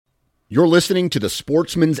You're listening to the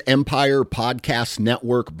Sportsman's Empire Podcast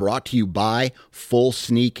Network, brought to you by Full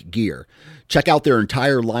Sneak Gear. Check out their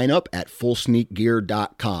entire lineup at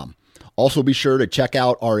fullsneakgear.com. Also be sure to check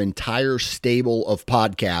out our entire stable of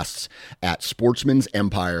podcasts at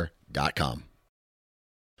sportsmansempire.com.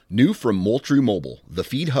 New from Moultrie Mobile, the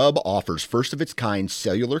Feed Hub offers first-of-its-kind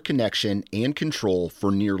cellular connection and control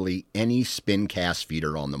for nearly any spin cast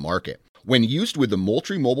feeder on the market. When used with the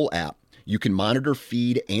Moultrie Mobile app, you can monitor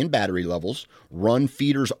feed and battery levels, run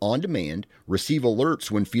feeders on demand, receive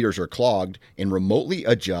alerts when feeders are clogged, and remotely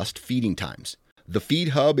adjust feeding times. The Feed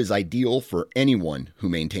Hub is ideal for anyone who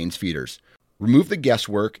maintains feeders. Remove the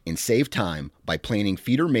guesswork and save time by planning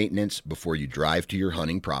feeder maintenance before you drive to your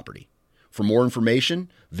hunting property. For more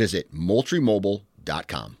information, visit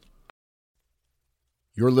MoultrieMobile.com.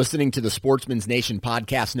 You're listening to the Sportsman's Nation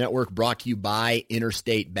Podcast Network, brought to you by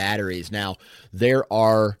Interstate Batteries. Now, there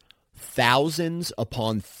are thousands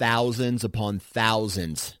upon thousands upon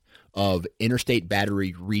thousands of Interstate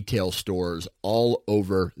Battery retail stores all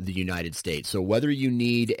over the United States. So whether you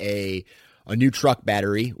need a new truck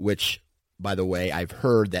battery, which, by the way, I've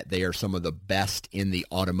heard that they are some of the best in the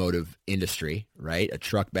automotive industry, right? A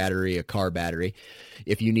truck battery, a car battery.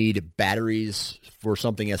 If you need batteries for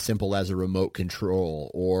something as simple as a remote control,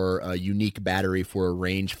 or a unique battery for a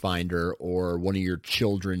rangefinder, or one of your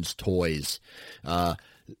children's toys,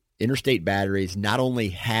 Interstate Batteries not only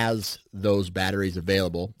has those batteries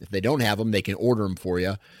available. If they don't have them, they can order them for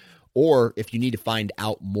you. Or if you need to find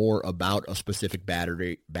out more about a specific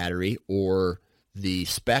battery or the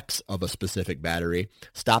specs of a specific battery,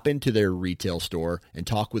 stop into their retail store and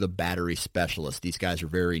talk with a battery specialist. These guys are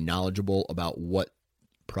very knowledgeable about what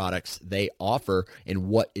products they offer and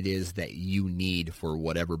what it is that you need for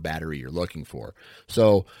whatever battery you're looking for.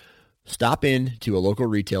 So stop in to a local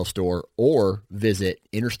retail store or visit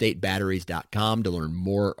interstatebatteries.com to learn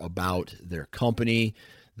more about their company,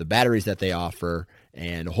 the batteries that they offer,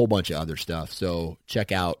 and a whole bunch of other stuff. So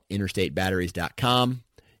check out interstatebatteries.com.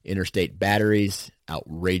 Interstate Batteries,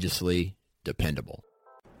 outrageously dependable.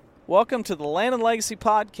 Welcome to the Land and Legacy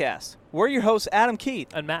Podcast. We're your hosts, Adam Keith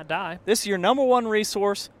and Matt Dye. This is your number one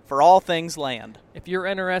resource for all things land. If you're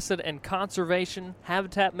interested in conservation,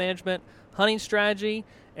 habitat management, hunting strategy,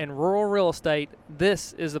 and rural real estate,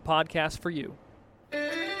 this is the podcast for you.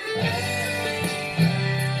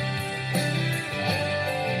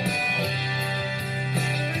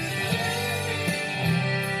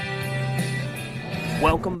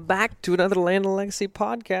 Welcome back to another Land and Legacy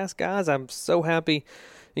podcast, guys. I'm so happy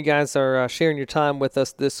you guys are sharing your time with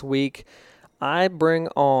us this week. I bring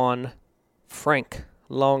on Frank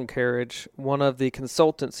Long Carriage, one of the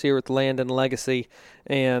consultants here with Land and Legacy,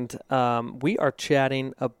 and we are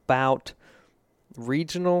chatting about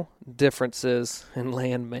regional differences in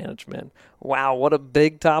land management. Wow, what a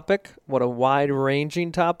big topic! What a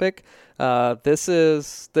wide-ranging topic!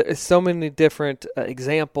 There's so many different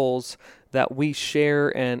examples that we share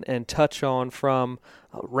and touch on, from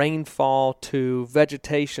rainfall to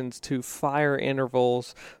vegetations to fire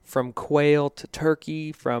intervals, from quail to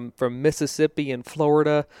turkey, from Mississippi and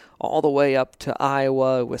Florida all the way up to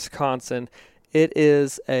Iowa, Wisconsin. It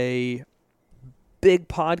is a big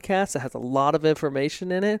podcast that has a lot of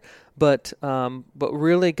information in it, but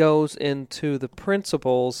really goes into the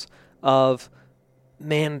principles of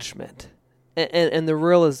management and the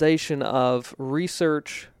realization of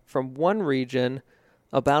research from one region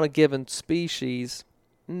about a given species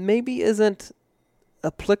maybe isn't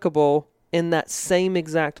applicable in that same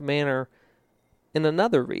exact manner in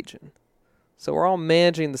another region. So we're all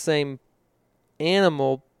managing the same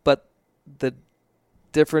animal, but the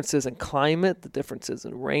differences in climate, the differences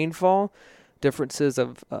in rainfall, differences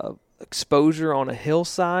of exposure on a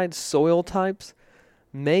hillside, soil types,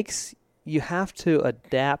 makes you have to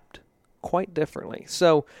adapt quite differently.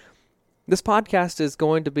 So this podcast is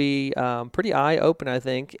going to be pretty eye-open, I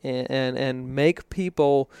think, and make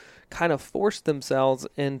people kind of force themselves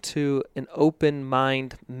into an open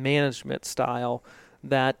mind management style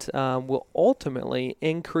that will ultimately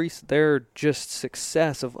increase their just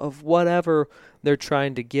success of whatever they're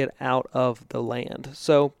trying to get out of the land.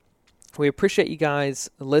 So we appreciate you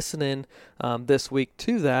guys listening this week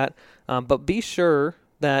to that, but be sure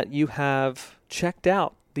that you have checked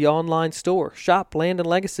out the online store, Shop Land and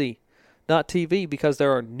Legacy TV, because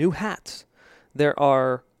there are new hats. There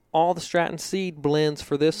are all the Stratton seed blends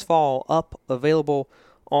for this fall up, available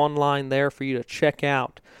online there for you to check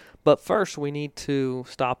out. But first, we need to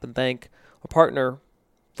stop and thank our partner,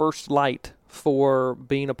 First Light, for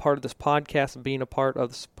being a part of this podcast and being a part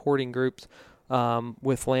of the supporting groups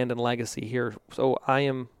with Land and Legacy here. So I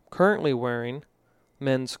am currently wearing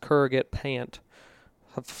men's Kurraghet pant.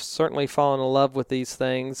 have certainly fallen in love with these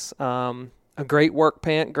things. A great work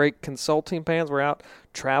pant, great consulting pants. We're out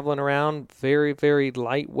traveling around, very, very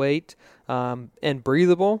lightweight and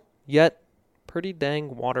breathable, yet pretty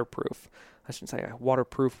dang waterproof. I shouldn't say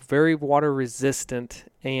waterproof, very water resistant,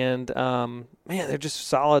 and man, they're just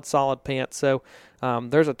solid pants. So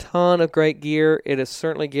there's a ton of great gear. It is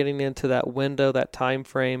certainly getting into that window, that time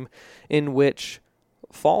frame in which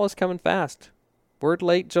fall is coming fast. We're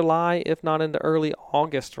late July, if not into early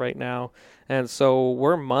August right now. And so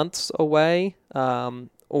we're months away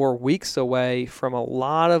or weeks away from a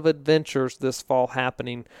lot of adventures this fall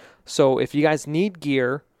happening. So if you guys need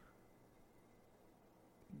gear,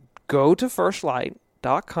 go to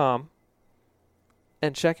firstlight.com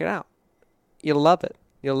and check it out. You'll love it.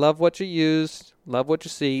 You'll love what you use, love what you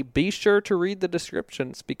see. Be sure to read the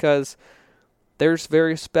descriptions because there's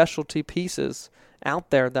various specialty pieces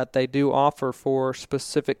out there that they do offer for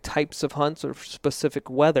specific types of hunts or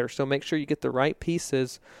specific weather. So make sure you get the right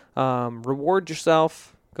pieces. Reward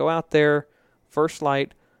yourself. Go out there,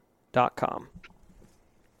 firstlight.com.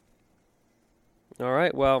 All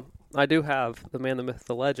right, well, I do have the man, the myth,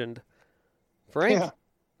 the legend. Frank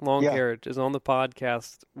Long Carriage is on the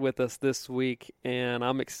podcast with us this week, and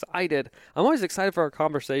I'm excited. I'm always excited for our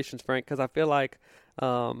conversations, Frank, because I feel like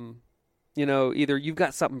either you've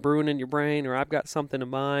got something brewing in your brain or I've got something in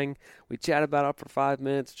mine. We chat about it for 5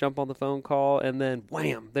 minutes, jump on the phone call, and then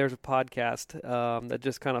wham, there's a podcast that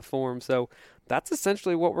just kind of forms. So that's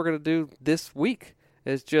essentially what we're going to do this week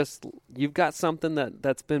is just you've got something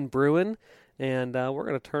that's been brewing, and we're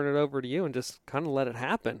going to turn it over to you and just kind of let it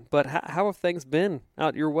happen. But how have things been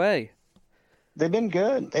out your way? They've been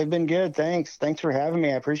good. Thanks for having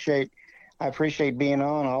me. I appreciate being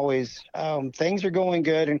on always. Things are going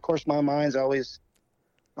good. And of course, my mind's always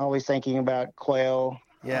thinking about quail,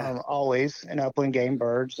 always, and upland game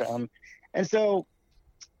birds. And so,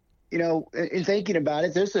 in thinking about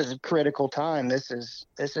it, this is a critical time. This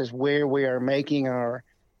is where we are making our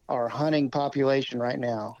hunting population right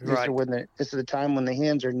now. Right. This is the time when the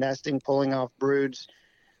hens are nesting, pulling off broods.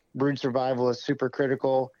 Brood survival is super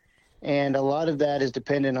critical. And a lot of that is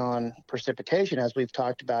dependent on precipitation, as we've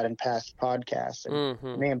talked about in past podcasts,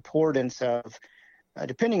 and the importance of,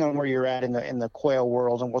 depending on where you're at in the quail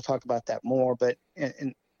world, and we'll talk about that more. But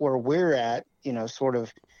in where we're at, sort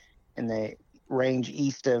of in the range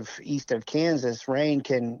east of Kansas, rain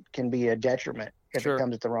can be a detriment if it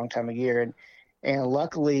comes at the wrong time of year. And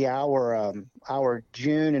luckily, our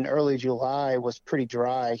June and early July was pretty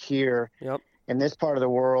dry here in this part of the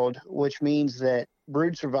world, which means that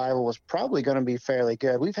brood survival was probably going to be fairly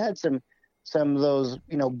good. We've had some of those,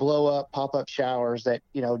 blow up, pop up showers that,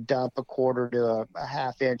 dump a quarter to a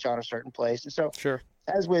half inch on a certain place. And so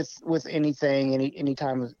as with anything,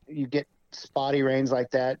 anytime you get spotty rains like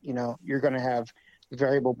that, you're going to have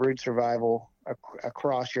variable brood survival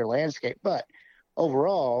across your landscape. But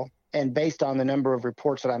overall, and based on the number of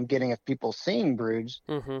reports that I'm getting of people seeing broods,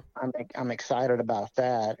 I'm excited about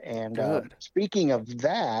that. And speaking of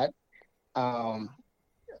that,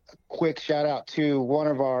 quick shout out to one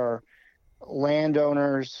of our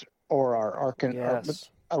landowners, or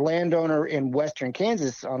a landowner in Western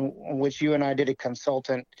Kansas, on which you and I did a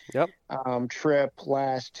consultant trip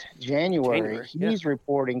last January. He's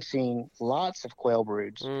reporting seeing lots of quail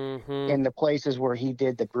broods in the places where he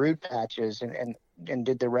did the brood patches and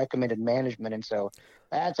did the recommended management. And so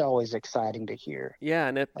that's always exciting to hear. Yeah,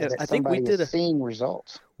 and I think we did seeing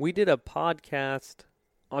results. We did a podcast,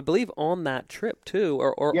 I believe, on that trip too,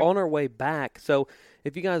 or on our way back. So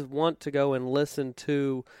if you guys want to go and listen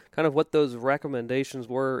to kind of what those recommendations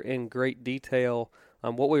were in great detail,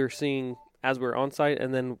 what we were seeing as we were on site,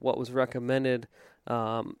 and then what was recommended,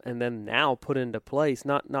 and then now put into place,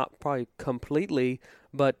 not probably completely,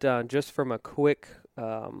 but just from a quick,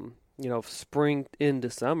 spring into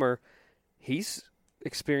summer, he's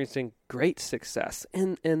experiencing great success.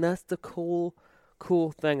 And that's the cool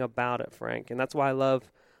thing about it, Frank. And that's why I love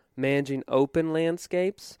managing open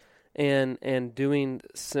landscapes and doing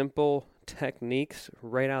simple techniques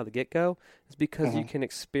right out of the get-go, is because you can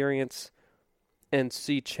experience and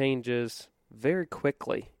see changes very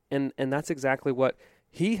quickly. And that's exactly what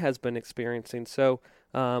he has been experiencing. So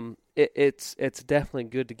it's definitely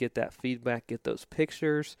good to get that feedback, get those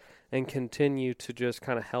pictures, and continue to just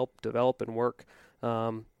kind of help develop and work,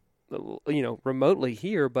 remotely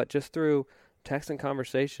here, but just through text and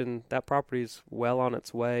conversation. That property is well on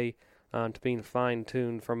its way to being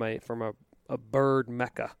fine-tuned from a bird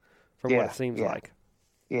mecca, from what it seems like.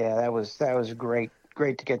 Yeah, that was great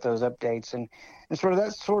to get those updates, and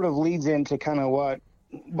that sort of leads into kind of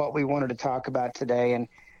what we wanted to talk about today, and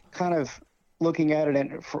kind of looking at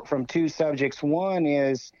it from two subjects. One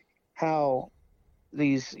is how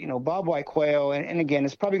these, bobwhite quail, and again,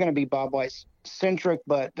 it's probably going to be bobwhite centric,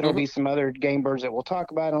 but there'll be some other game birds that we'll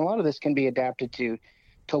talk about. And a lot of this can be adapted to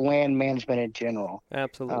land management in general.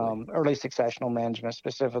 Absolutely. Early successional management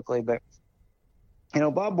specifically. But,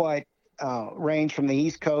 bobwhite range from the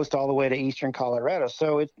East Coast all the way to eastern Colorado.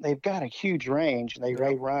 So they've got a huge range. They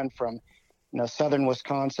run from, southern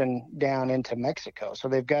Wisconsin down into Mexico. So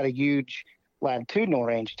they've got a huge latitudinal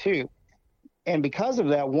range too. And because of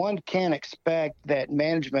that, one can't expect that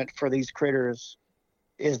management for these critters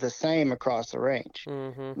is the same across the range.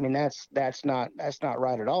 I mean, that's not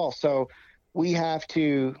right at all. So we have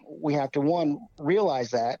to one,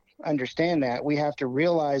 realize that, understand that. We have to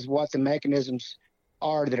realize what the mechanisms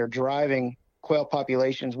are that are driving quail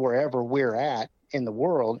populations wherever we're at in the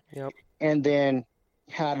world. Yep. And then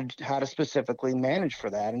how to specifically manage for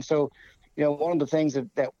that. And so, one of the things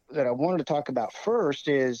that I wanted to talk about first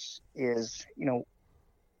is the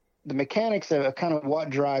mechanics of kind of what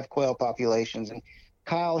drive quail populations. And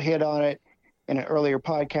Kyle hit on it in an earlier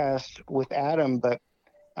podcast with Adam, but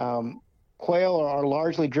quail are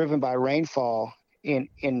largely driven by rainfall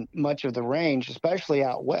in much of the range, especially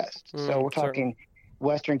out west. So we're talking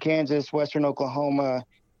western Kansas, western Oklahoma,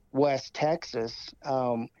 west Texas,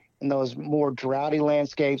 in those more droughty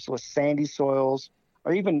landscapes with sandy soils,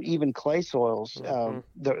 or even clay soils.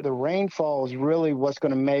 The rainfall is really what's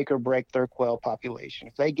going to make or break their quail population.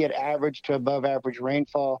 If they get average to above average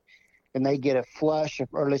rainfall, then they get a flush of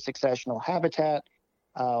early successional habitat,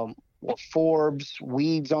 forbs,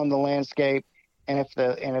 weeds on the landscape. And if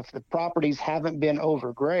the properties haven't been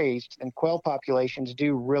overgrazed, then quail populations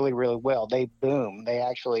do really, really well. They boom. They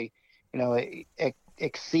actually,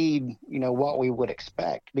 exceed, what we would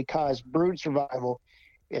expect, because brood survival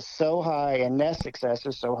is so high and nest success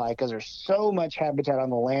is so high because there's so much habitat on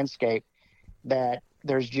the landscape that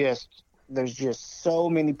there's just so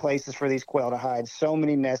many places for these quail to hide, so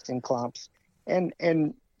many nesting clumps, and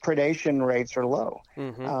predation rates are low.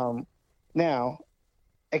 Now,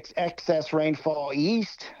 excess rainfall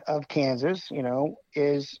east of Kansas,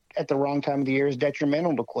 is at the wrong time of the year is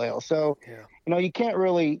detrimental to quail. So, you can't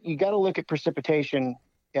really, you got to look at precipitation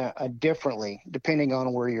differently depending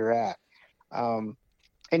on where you're at. And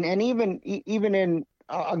even in,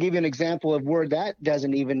 I'll give you an example of where that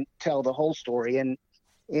doesn't even tell the whole story.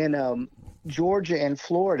 In Georgia and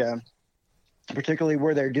Florida, particularly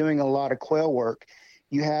where they're doing a lot of quail work,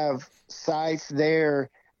 you have sites there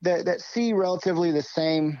that see relatively the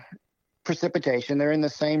same precipitation. They're in the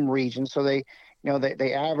same region, so they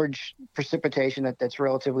average precipitation that's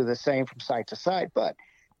relatively the same from site to site. But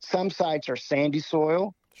some sites are sandy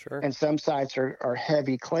soil, and some sites are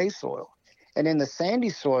heavy clay soil. And in the sandy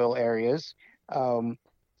soil areas, they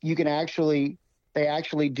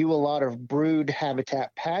actually do a lot of brood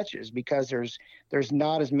habitat patches because there's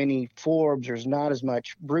not as many forbs, there's not as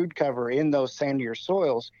much brood cover in those sandier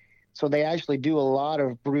soils. So they actually do a lot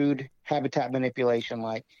of brood habitat manipulation,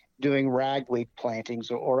 like doing ragweed plantings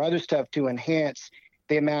or other stuff to enhance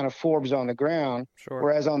the amount of forbs on the ground.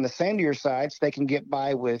 Whereas on the sandier sites, they can get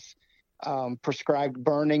by with prescribed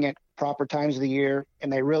burning at proper times of the year, and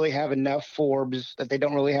they really have enough forbs that they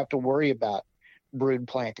don't really have to worry about brood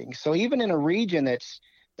planting. So even in a region that's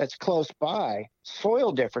close by,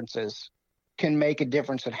 soil differences can make a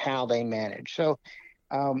difference in how they manage. So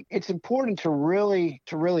it's important to really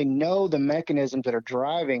know the mechanisms that are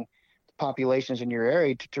driving the populations in your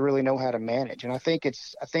area to really know how to manage. And I think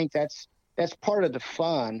that's part of the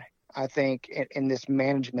fun, I think, in this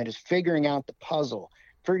management, is figuring out the puzzle,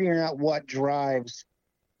 figuring out what drives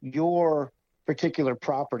your particular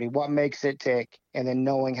property, what makes it tick, and then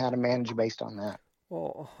knowing how to manage based on that.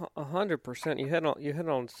 Well, 100%. You hit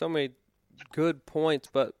on so many good points,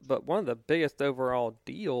 but one of the biggest overall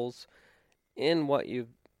deals in what you've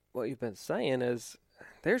been saying is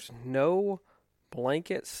there's no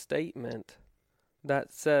blanket statement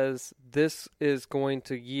that says this is going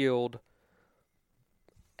to yield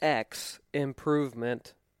X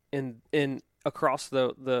improvement in across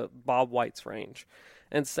the bobwhite's range.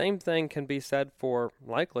 And same thing can be said for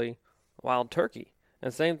likely wild turkey.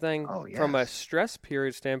 And same thing from a stress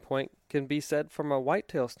period standpoint can be said from a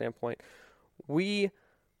whitetail standpoint. Let's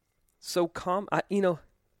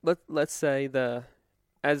say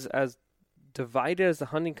as divided as the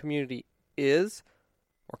hunting community is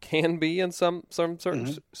or can be in some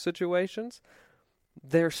certain situations,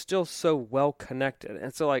 they're still so well connected.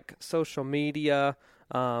 And so like social media,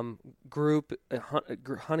 hunting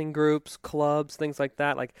groups, clubs, things like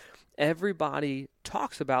that, like everybody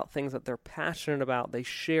talks about things that they're passionate about. They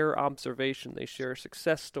share observation, they share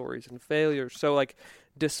success stories and failures. So like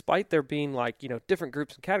despite there being like, different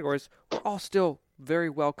groups and categories, we're all still very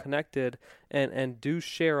well connected and do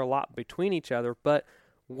share a lot between each other. But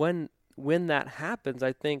when that happens,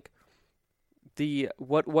 I think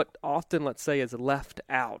what often, let's say, is left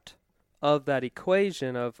out of that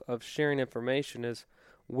equation of sharing information is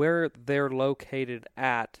where they're located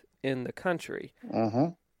at in the country.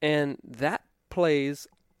 Uh-huh. And that plays,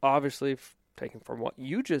 obviously, taken from what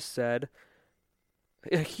you just said,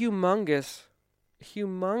 a humongous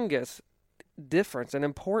difference and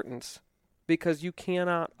importance, because you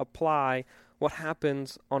cannot apply what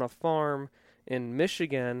happens on a farm in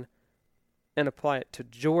Michigan and apply it to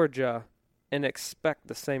Georgia and expect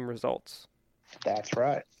the same results. That's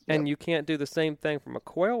right. And you can't do the same thing from a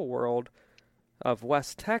quail world of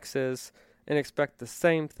West Texas and expect the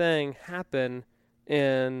same thing happen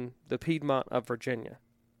in the Piedmont of Virginia.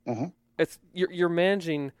 Mm-hmm. It's you're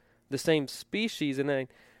managing the same species, and I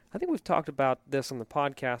think we've talked about this on the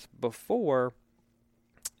podcast before,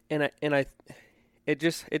 and it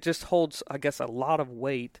just holds, I guess, a lot of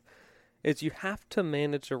weight. Is you have to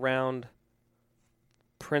manage around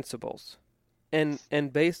principles, and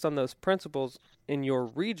based on those principles in your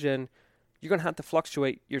region, you're going to have to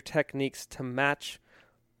fluctuate your techniques to match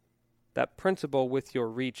that principle with your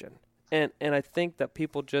region. And I think that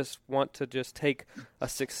people just want to just take a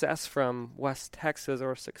success from West Texas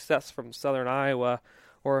or a success from Southern Iowa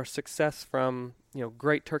or a success from,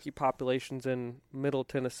 great turkey populations in Middle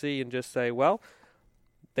Tennessee and just say, well,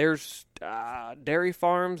 there's dairy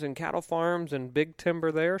farms and cattle farms and big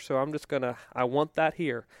timber there, so I want that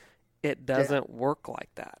here. It doesn't work like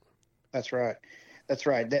that. That's right. That's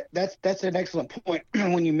right. That's an excellent point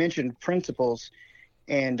when you mentioned principles.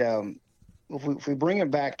 And if we bring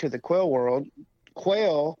it back to the quail world,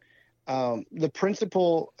 the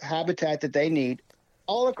principal habitat that they need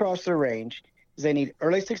all across their range is they need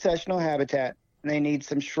early successional habitat, and they need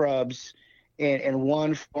some shrubs in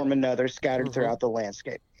one form or another scattered throughout the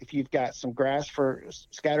landscape. If you've got some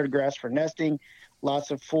scattered grass for nesting,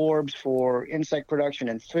 lots of forbs for insect production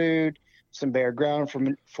and food, some bare ground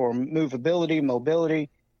for movability, mobility,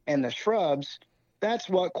 and the shrubs, that's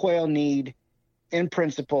what quail need in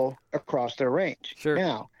principle across their range. Sure.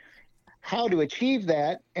 Now, how to achieve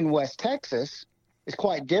that in West Texas is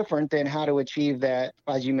quite different than how to achieve that,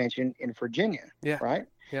 as you mentioned, in Virginia. Yeah. Right?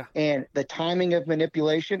 Yeah. And the timing of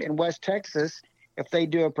manipulation in West Texas, if they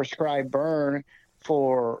do a prescribed burn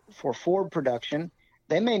for forb production,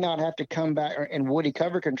 they may not have to come back, in woody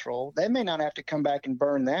cover control, they may not have to come back and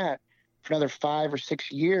burn that for another 5 or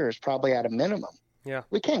 6 years, probably at a minimum. Yeah.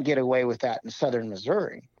 We can't get away with that in southern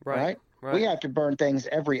Missouri, right? We have to burn things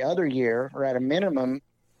every other year, or at a minimum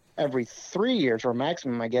every 3 years, or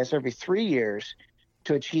maximum, I guess, every 3 years,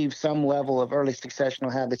 to achieve some level of early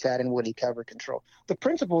successional habitat and woody cover control. The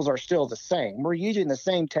principles are still the same. We're using the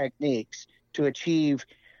same techniques to achieve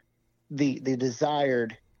the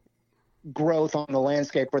desired growth on the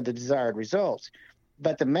landscape or the desired results.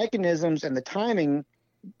 But the mechanisms and the timing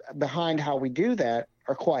behind how we do that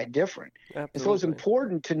are quite different. Absolutely. And so it's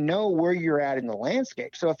important to know where you're at in the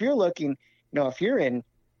landscape. So if you're looking, if you're in,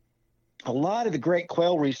 a lot of the great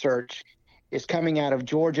quail research is coming out of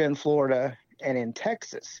Georgia and Florida and in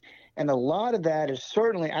Texas. And a lot of that is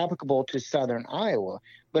certainly applicable to southern Iowa.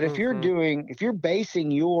 But if you're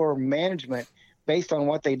basing your management based on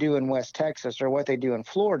what they do in West Texas or what they do in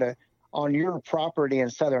Florida on your property in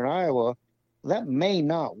southern Iowa, that may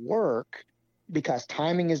not work, because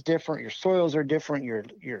timing is different, your soils are different,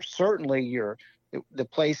 you're certainly the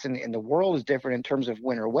place in the world is different in terms of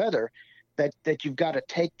winter weather, that you've got to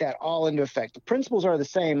take that all into effect. The principles are the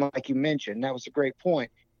same, like you mentioned. That was a great point,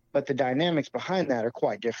 but the dynamics behind that are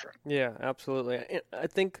quite different. Yeah, absolutely. I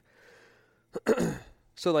think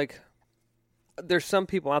so. Like, there's some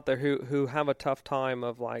people out there who have a tough time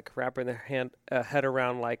of like wrapping their head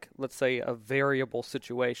around, like, let's say, a variable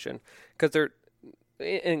situation, because they're.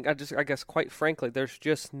 And I guess, quite frankly, there's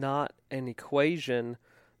just not an equation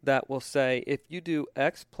that will say, if you do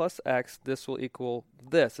X plus X, this will equal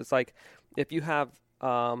this. It's like, if you have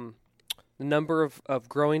the number of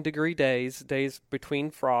growing degree days between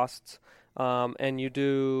frosts, and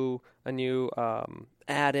you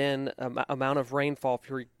add in amount of rainfall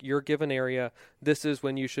for your given area, this is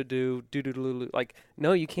when you should do like,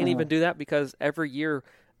 no, you can't even do that, because every year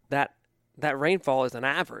that rainfall is an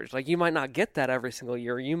average. Like, you might not get that every single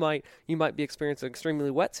year. You might be experiencing an extremely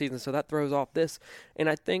wet season, so that throws off this. And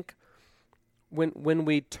I think when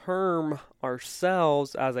we term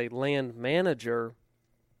ourselves as a land manager,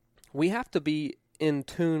 we have to be in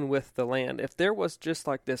tune with the land. If there was just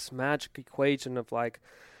like this magic equation of like,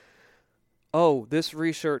 oh, this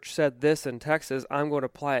research said this in Texas, I'm going to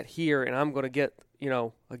apply it here, and I'm going to get,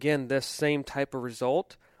 again, this same type of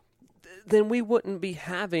result, then we wouldn't be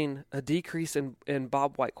having a decrease in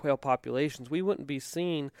bobwhite quail populations. We wouldn't be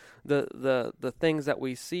seeing the things that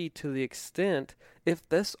we see to the extent if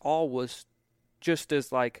this all was just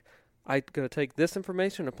as like, I'm going to take this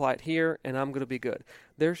information, apply it here, and I'm going to be good.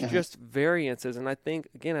 There's just variances. And I think,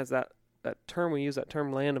 again, as that term, we use that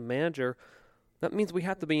term land manager, that means we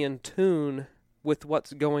have to be in tune with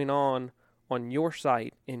what's going on your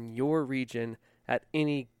site, in your region, at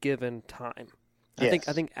any given time. Yes.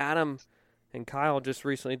 I think Adam and Kyle just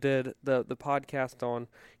recently did the podcast on,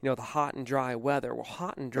 the hot and dry weather. Well,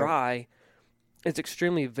 hot and dry is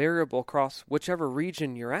extremely variable across whichever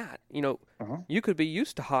region you're at. You could be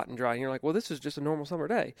used to hot and dry, and you're like, well, this is just a normal summer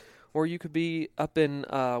day. Or you could be up in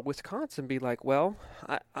Wisconsin, be like, well,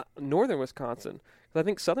 northern Wisconsin. Because I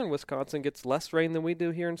think southern Wisconsin gets less rain than we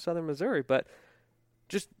do here in southern Missouri. But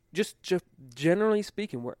just generally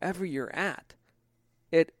speaking, wherever you're at,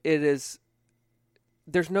 it is.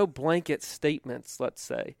 There's no blanket statements, let's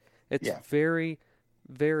say. It's very,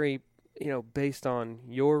 very, based on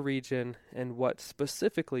your region and what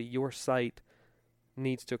specifically your site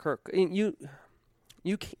needs to occur. You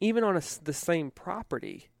even on the same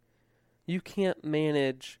property, you can't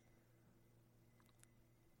manage,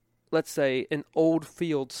 let's say, an old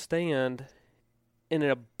field stand in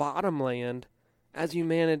a bottomland as you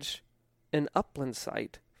manage an upland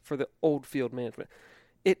site for the old field management.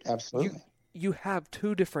 Absolutely. You have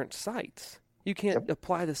two different sites. You can't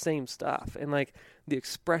apply the same stuff. And like the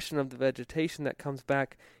expression of the vegetation that comes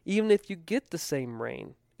back, even if you get the same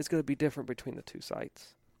rain, is going to be different between the two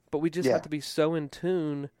sites. But we just have to be so in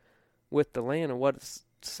tune with the land and what it's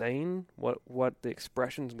saying, what the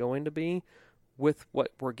expression's going to be with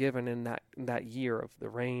what we're given in that year of the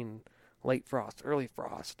rain, late frost, early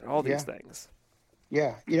frost, all these things.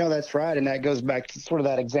 Yeah, that's right. And that goes back to sort of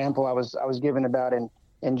that example I was given about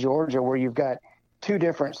in Georgia, where you've got two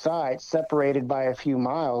different sites separated by a few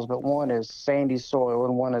miles, but one is sandy soil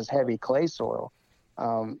and one is heavy clay soil.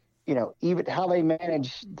 Even how they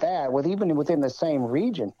manage that even within the same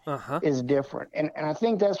region is different. And I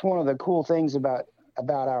think that's one of the cool things about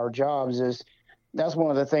our jobs is that's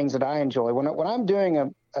one of the things that I enjoy. When I'm doing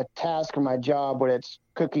a task or my job where it's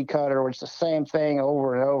cookie cutter, where it's the same thing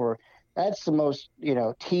over and over, that's the most,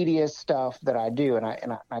 tedious stuff that I do, and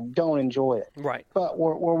I don't enjoy it. Right. But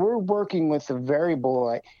where we're working with a variable,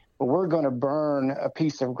 like where we're going to burn a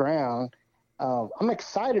piece of ground, I'm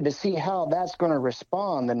excited to see how that's going to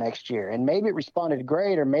respond the next year. And maybe it responded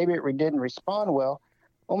great, or maybe it didn't respond well.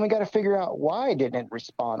 Well, we got to figure out why it didn't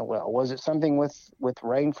respond well. Was it something with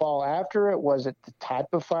rainfall after it? Was it the type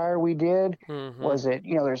of fire we did? Mm-hmm. Was it,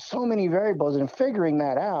 there's so many variables, and figuring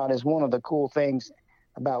that out is one of the cool things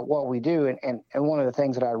about what we do. And one of the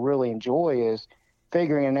things that I really enjoy is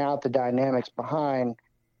figuring out the dynamics behind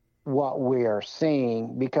what we are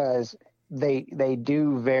seeing, because they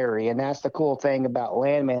do vary. And that's the cool thing about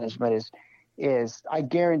land management is I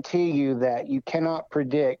guarantee you that you cannot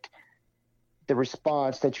predict the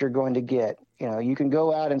response that you're going to get. You can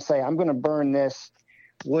go out and say, I'm going to burn this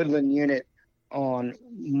woodland unit on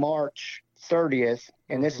March 30th,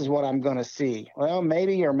 and this is what I'm going to see. Well,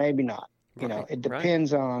 maybe or maybe not. It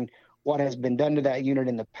depends on what has been done to that unit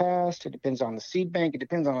in the past. It depends on the seed bank. It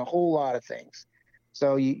depends on a whole lot of things.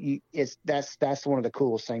 So that's one of the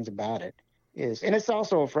coolest things about it and it's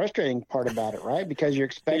also a frustrating part about it, right? Because you're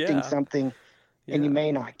expecting something and you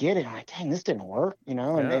may not get it. I'm like, dang, this didn't work,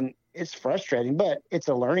 and it's frustrating, but it's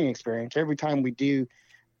a learning experience. Every time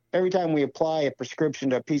we apply a prescription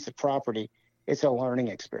to a piece of property, it's a learning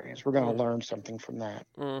experience. We're going to learn something from that.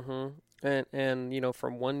 Mm-hmm. And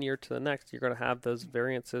from one year to the next, you're going to have those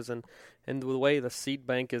variances and the way the seed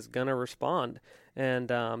bank is going to respond. And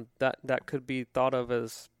that could be thought of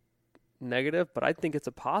as negative, but I think it's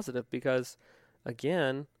a positive because,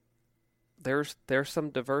 again, there's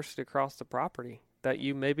some diversity across the property that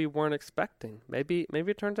you maybe weren't expecting. Maybe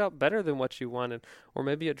it turns out better than what you wanted, or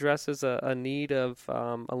maybe it addresses a need of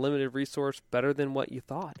a limited resource better than what you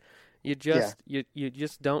thought. You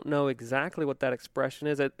just don't know exactly what that expression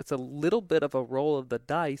is. It's a little bit of a roll of the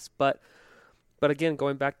dice, but again,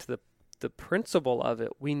 going back to the principle of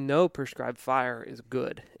it, we know prescribed fire is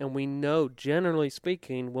good, and we know, generally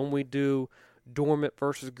speaking, when we do dormant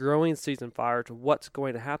versus growing season fire, to what's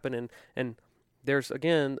going to happen, and there's,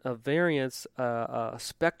 again, a variance, a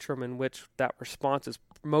spectrum in which that response is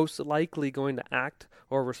most likely going to act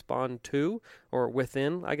or respond to, or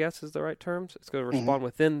within, I guess is the right terms. It's going to respond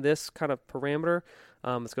within this kind of parameter.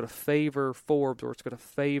 It's going to favor forbs, or it's going to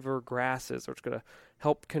favor grasses, or it's going to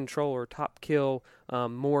help control or top kill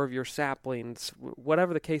more of your saplings,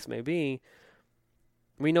 whatever the case may be.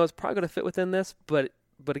 we know it's probably going to fit within this, but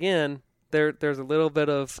again, there's a little bit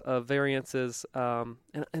of variances, and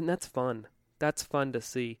that's fun. That's fun to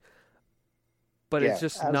see, but it's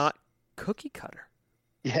just not cookie cutter.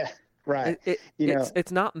 Yeah, right.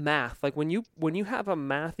 It's not math. Like when you have a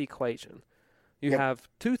math equation, you have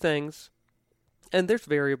two things, and there's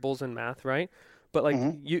variables in math, right? But like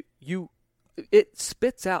it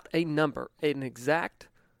spits out a number, an exact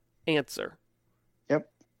answer. Yep.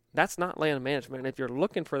 That's not land management. And if you're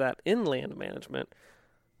looking for that in land management,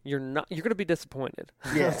 you're going to be disappointed.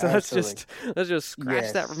 Yeah, so let's just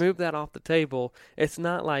scratch that, remove that off the table. It's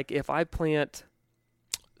not like if I plant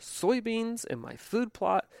soybeans in my food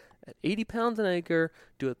plot at 80 pounds an acre,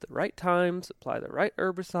 do it the right times, apply the right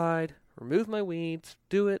herbicide, remove my weeds,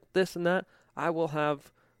 do it, this and that, I will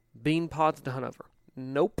have bean pods done over.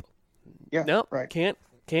 Nope. Yeah. Nope. Right. Can't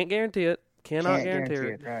guarantee it. Cannot guarantee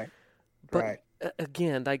it. Right. But right.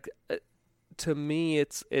 Again, like to me,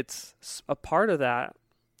 it's a part of that.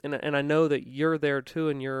 And I know that you're there too,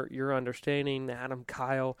 and you're understanding, Adam,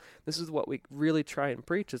 Kyle. This is what we really try and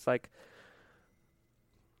preach. It's like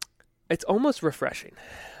it's almost refreshing,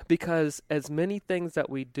 because as many things that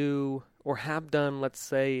we do or have done, let's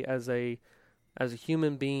say as a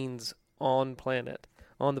human beings on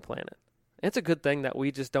the planet, it's a good thing that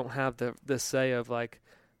we just don't have the say of like,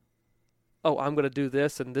 oh, I'm going to do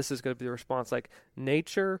this and this is going to be the response. Like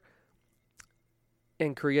nature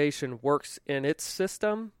and creation works in its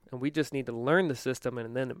system, and we just need to learn the system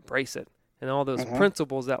and then embrace it. And all those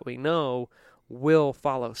principles that we know will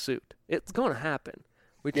follow suit. It's going to happen.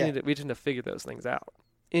 We just need to figure those things out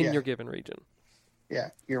in your given region. Yeah,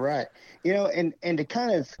 you're right. And to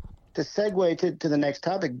kind of to segue to the next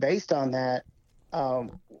topic based on that, the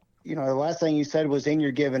last thing you said was in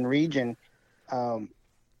your given region.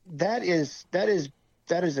 That is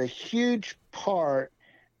a huge part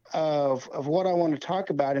of what I want to talk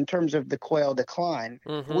about in terms of the quail decline.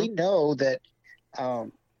 Mm-hmm. We know that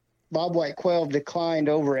bobwhite quail declined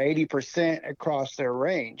over 80% across their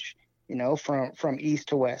range, from east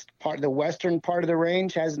to west. The western part of the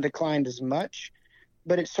range hasn't declined as much,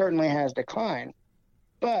 but it certainly has declined.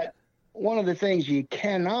 But one of the things you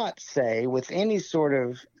cannot say with any sort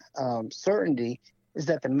of certainty is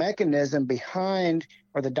that the mechanism behind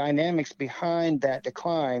or the dynamics behind that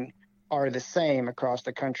decline are the same across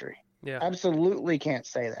the country. Yeah. Absolutely can't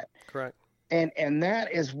say that. Correct. And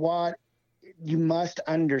that is what you must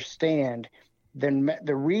understand.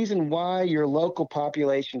 The reason why your local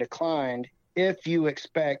population declined, if you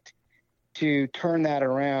expect to turn that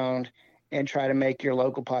around and try to make your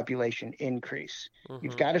local population increase. Mm-hmm.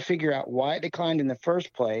 You've got to figure out why it declined in the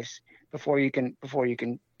first place before you can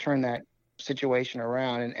turn that situation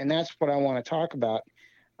around. And that's what I want to talk about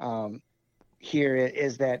here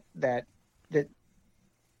is that the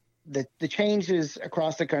changes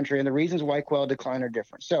across the country and the reasons why quail decline are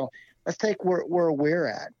different. So let's take where we're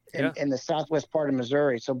at in the southwest part of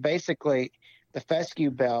Missouri. So basically the fescue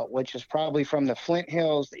belt, which is probably from the Flint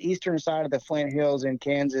Hills, the eastern side of the Flint Hills in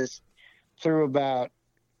Kansas, through about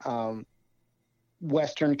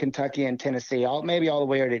western Kentucky and Tennessee, maybe all the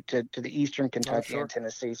way to the eastern Kentucky and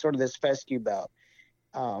Tennessee, sort of this fescue belt.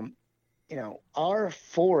 Our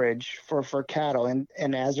forage for cattle,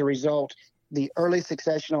 and as a result, the early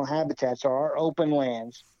successional habitats, or our open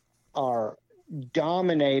lands, are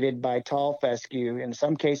dominated by tall fescue, in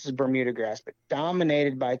some cases Bermuda grass, but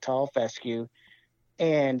dominated by tall fescue.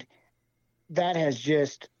 And that has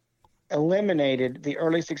just eliminated the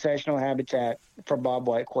early successional habitat for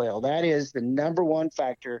bobwhite quail. That is the number one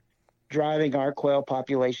factor driving our quail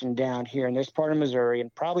population down here in this part of Missouri,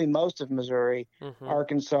 and probably most of Missouri,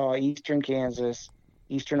 Arkansas, eastern Kansas,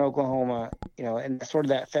 eastern Oklahoma, and sort of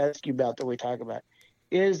that fescue belt that we talk about,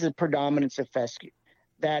 is the predominance of fescue.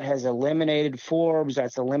 That has eliminated forbs,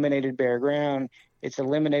 that's eliminated bare ground, it's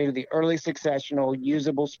eliminated the early successional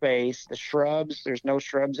usable space, the shrubs. There's no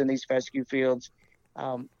shrubs in these fescue fields.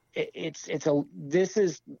 This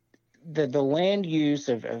is the land use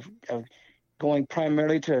of going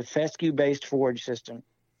primarily to a fescue-based forage system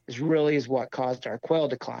is what caused our quail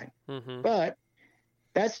decline. Mm-hmm. But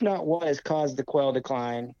that's not what has caused the quail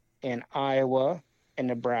decline in Iowa and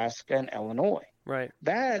Nebraska and Illinois. Right.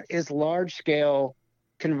 That is large-scale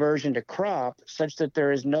conversion to crop, such that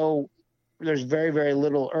there's very, very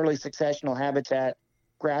little early successional habitat,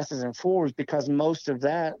 grasses and forbs, because most of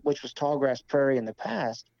that, which was tallgrass prairie in the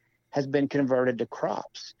past, has been converted to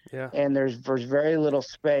crops. Yeah. And there's very little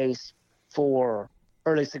space for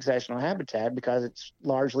early successional habitat because it's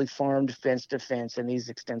largely farmed fence to fence in these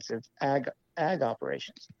extensive ag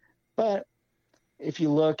operations. But if you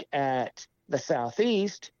look at the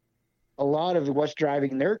Southeast, a lot of what's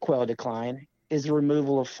driving their quail decline is the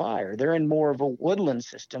removal of fire. They're in more of a woodland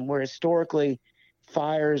system where historically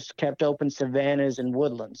fires kept open savannas and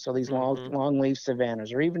woodlands. So these long leaf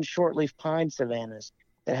savannas or even short leaf pine savannas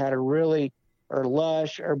that had a really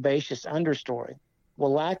lush herbaceous understory.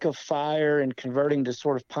 Well, lack of fire and converting to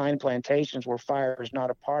sort of pine plantations where fire is not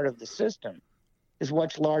a part of the system is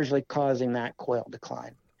what's largely causing that quail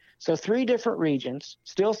decline. So 3 different regions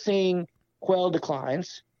still seeing quail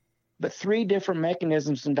declines, but 3 different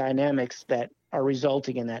mechanisms and dynamics that are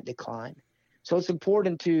resulting in that decline. So it's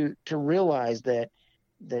important to realize that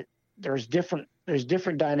there's different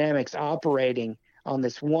dynamics operating on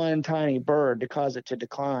this one tiny bird to cause it to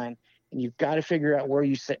decline, and you've got to figure out where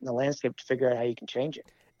you sit in the landscape to figure out how you can change it.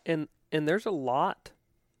 And there's a lot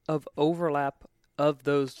of overlap of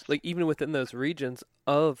those, like even within those regions,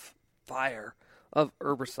 of fire, of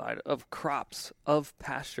herbicide, of crops, of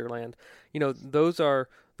pasture land. Those are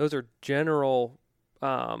general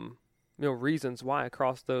reasons why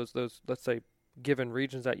across those let's say given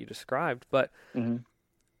regions that you described. But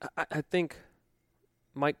I think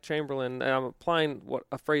Mike Chamberlain, and I'm applying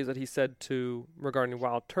a phrase that he said regarding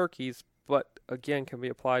wild turkeys, but again can be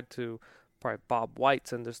applied to probably Bob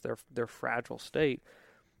Whites and just their fragile state.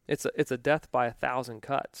 It's a death by 1,000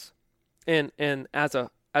 cuts, and as a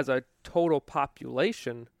total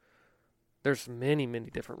population, there's many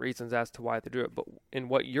different reasons as to why they do it. But in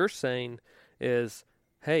what you're saying is,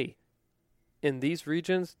 hey, in these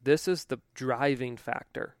regions, this is the driving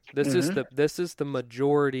factor. This is the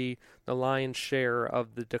majority, the lion's share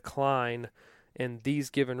of the decline in these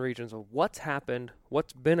given regions of what's happened,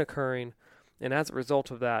 what's been occurring, and as a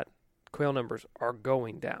result of that, quail numbers are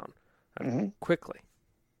going down quickly,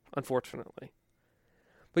 unfortunately.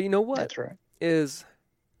 But you know what? That's right.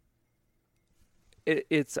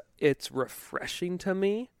 It's refreshing to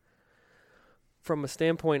me from a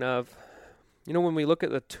standpoint of, when we look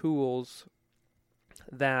at the tools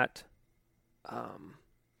that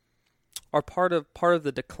are part of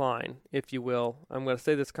the decline, if you will. I'm going to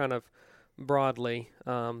say this kind of broadly,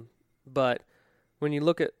 but when you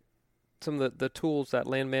look at some of the tools that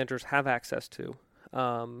land managers have access to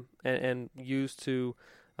and use to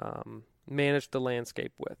manage the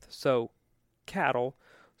landscape with, so cattle,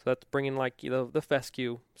 so that's bringing the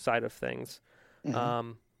fescue side of things,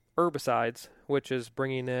 herbicides, which is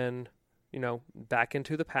bringing in back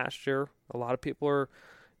into the pasture. A lot of people are,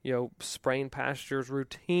 spraying pastures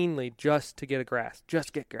routinely just to get grass.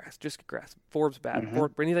 Just get grass. Forb's bad.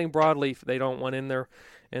 Anything broadleaf they don't want in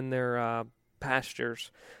their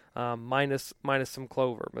pastures, minus some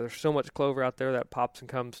clover. But there's so much clover out there that pops and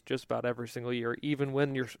comes just about every single year, even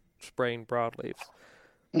when you're spraying broadleaves.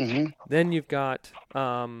 Then you've got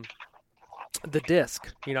the disc,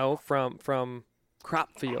 from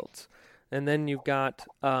crop fields, and then you've got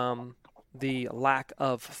the lack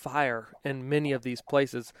of fire in many of these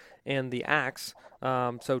places, and the axe,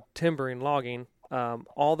 so timbering, logging,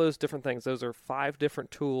 all those different things. Those are 5 different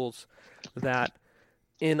tools that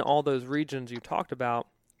in all those regions you talked about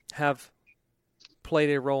have played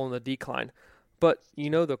a role in the decline. But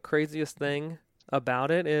the craziest thing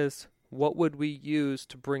about it is, what would we use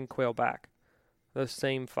to bring quail back? Those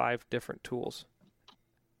same 5 different tools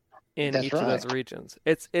in each of those regions.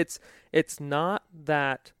 It's not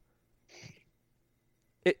that,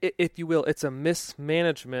 if you will, it's a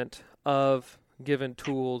mismanagement of given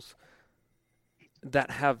tools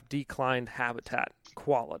that have declined habitat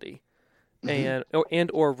quality and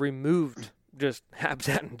or removed just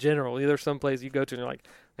habitat in general. There's some place you go to and you're like,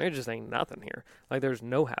 there just ain't nothing here. Like there's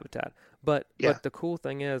no habitat. But the cool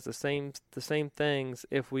thing is the same things,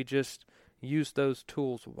 if we just use those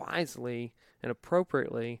tools wisely and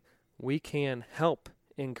appropriately, we can help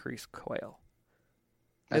increase quail.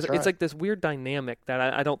 It's like this weird dynamic that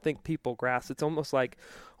I don't think people grasp. It's almost like,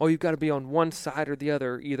 you've got to be on one side or the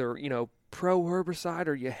other, either, pro herbicide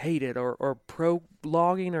or you hate it, or pro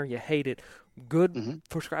logging or you hate it. Good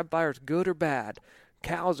prescribed fires, good or bad.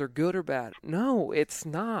 Cows are good or bad. No, it's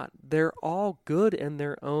not. They're all good in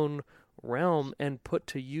their own realm and put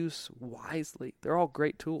to use wisely. They're all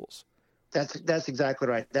great tools. That's exactly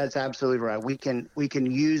right. That's absolutely right. We can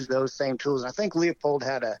use those same tools. And I think Leopold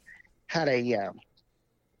had a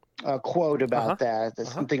quote about that.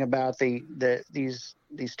 There's something about these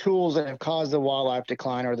tools that have caused the wildlife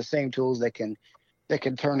decline are the same tools that can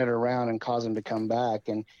turn it around and cause them to come back.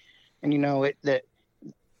 And that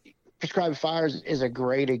prescribed fires is a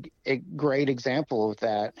great example of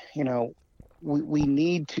that. We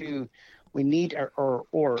need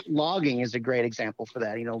logging is a great example for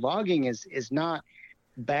that. Logging is not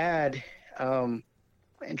bad, and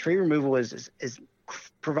tree removal is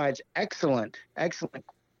provides excellent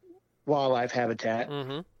wildlife habitat.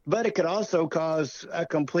 But it could also cause a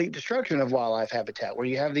complete destruction of wildlife habitat, where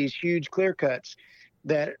you have these huge clear cuts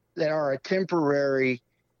that are a temporary,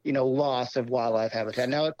 loss of wildlife habitat.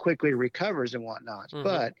 Now it quickly recovers and whatnot,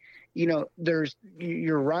 but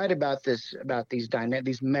you're right about this, about these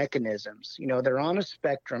mechanisms. They're on a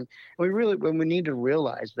spectrum. We need to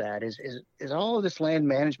realize that is all of this land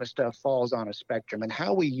management stuff falls on a spectrum, and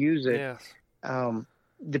how we use it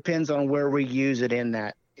depends on where we use it in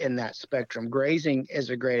that spectrum. Grazing is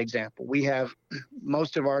a great example. We have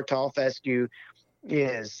most of our tall fescue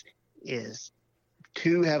is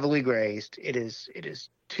too heavily grazed. It is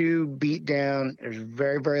too beat down. There's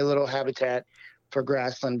very, very little habitat for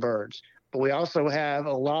grassland birds. But we also have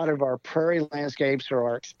a lot of our prairie landscapes or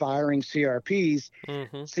our expiring CRPs,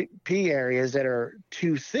 P areas that are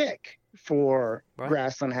too thick for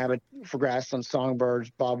grassland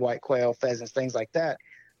songbirds, bobwhite quail, pheasants, things like that.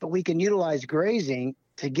 But we can utilize grazing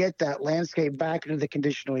to get that landscape back into the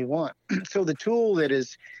condition we want. So the tool that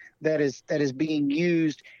is being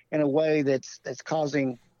used in a way that's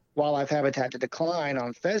causing wildlife habitat to decline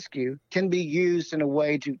on fescue can be used in a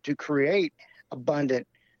way to create abundant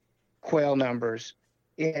quail numbers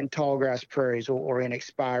in tall grass prairies or in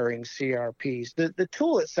expiring CRPs. The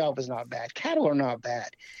tool itself is not bad. Cattle are not bad.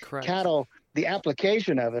 Correct. Cattle, the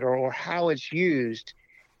application of it or how it's used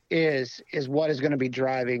is what is going to be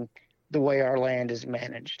driving the way our land is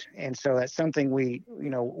managed. And so that's something we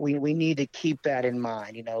need to keep that in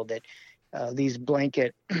mind, that these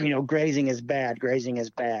blanket, grazing is bad.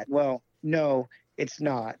 Well, no, it's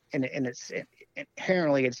not. And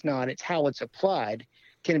inherently it's not. It's how it's applied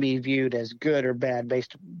can be viewed as good or bad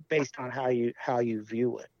based on how you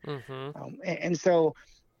view it. And so,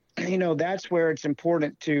 that's where it's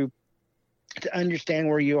important to understand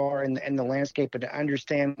where you are in the landscape and to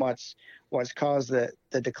understand what's caused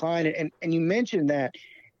the decline. And you mentioned that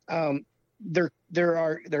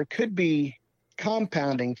there could be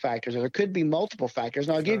compounding factors, or there could be multiple factors.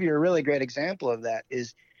 And I'll give you a really great example of that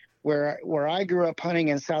is where I grew up hunting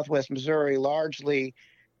in Southwest Missouri. Largely,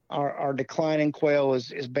 our decline in quail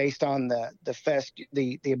is based on the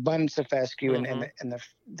abundance of fescue and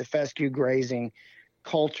the fescue grazing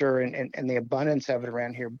culture and the abundance of it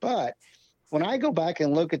around here. But when I go back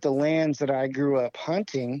and look at the lands that I grew up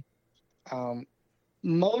hunting,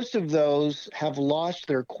 most of those have lost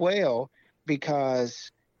their quail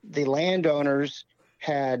because the landowners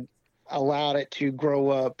had allowed it to grow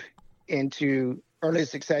up into early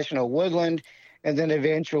successional woodland and then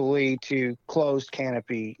eventually to closed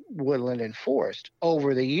canopy woodland and forest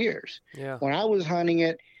over the years. Yeah. When I was hunting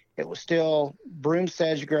it, it was still broom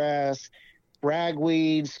sedge grass,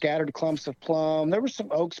 ragweed, scattered clumps of plum. There were some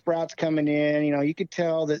oak sprouts coming in. You could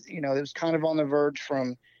tell that, it was kind of on the verge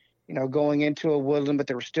from, going into a woodland, but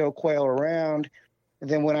there were still quail around. And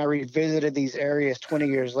then when I revisited these areas 20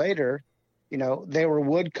 years later, they were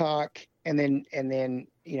woodcock and then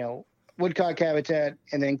woodcock habitat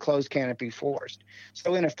and then closed canopy forest.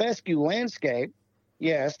 So in a fescue landscape,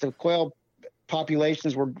 yes, the quail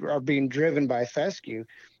populations are being driven by fescue,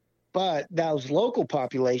 but those local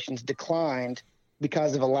populations declined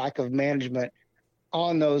because of a lack of management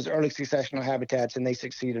on those early successional habitats, and they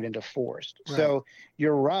succeeded into forest. Right. So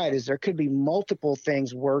you're right, is there could be multiple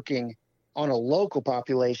things working on a local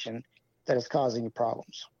population that is causing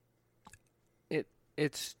problems.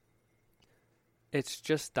 It's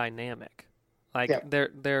just dynamic. Like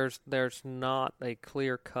there's not a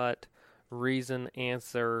clear-cut reason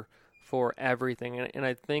answer for everything, and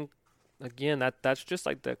I think again that's just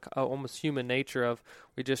like the almost human nature of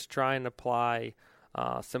we just try and apply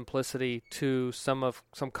simplicity to some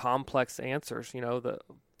complex answers. The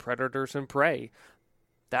predators and prey.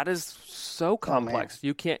 That is so complex.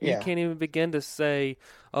 You can't even begin to say,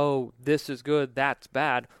 "Oh, this is good, that's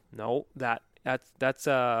bad." No, that's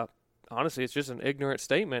honestly, it's just an ignorant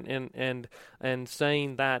statement. And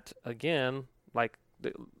saying that again, like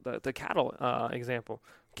the cattle example,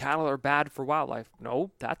 cattle are bad for wildlife.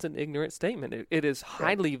 No, that's an ignorant statement. It is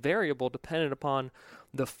highly variable, dependent upon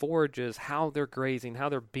the forages, how they're grazing, how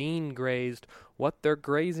they're being grazed, what they're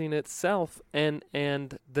grazing itself, and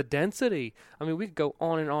the density. I mean, we could go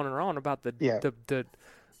on and on and on about the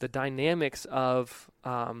dynamics of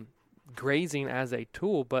grazing as a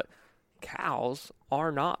tool, but cows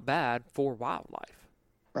are not bad for wildlife.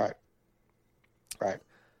 Right.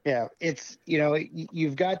 Yeah, it's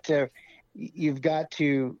you've got to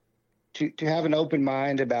have an open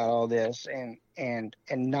mind about all this and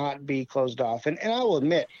not be closed off. And I will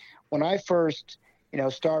admit, when I first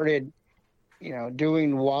started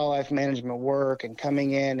doing wildlife management work and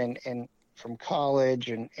coming in and from college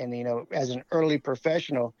and as an early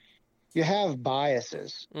professional, you have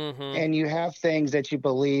biases, Mm-hmm. and you have things that you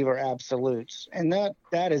believe are absolutes, and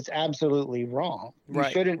that is absolutely wrong. You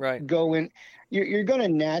Right, shouldn't right. go in. You're going to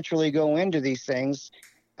naturally go into these things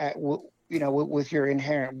with your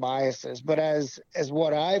inherent biases. But as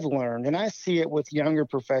what I've learned, and I see it with younger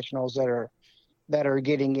professionals that are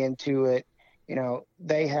getting into it,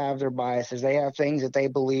 they have their biases. They have things that they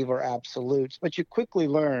believe are absolutes, but you quickly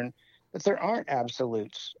learn that there aren't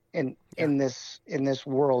absolutes in this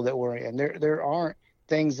world that we're in. There aren't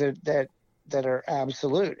things that are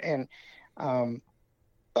absolute, and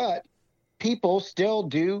but people still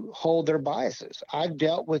do hold their biases. I've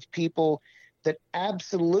dealt with people that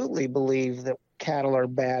absolutely believe that cattle are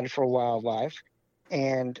bad for wildlife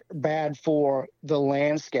and bad for the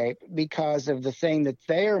landscape because of the thing that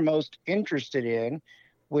they are most interested in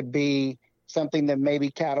would be something that maybe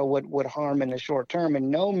cattle would harm in the short term. And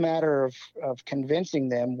no matter of convincing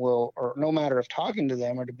them or no matter of talking to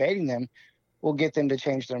them or debating them will get them to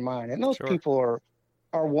change their mind. And those Sure. people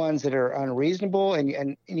are ones that are unreasonable,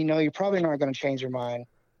 and you're probably not going to change your mind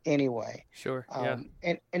anyway. Sure. Yeah.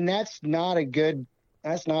 And that's not a good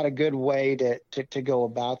way to go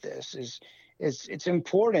about this. It's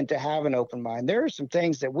important to have an open mind. There are some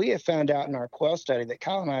things that we have found out in our quail study that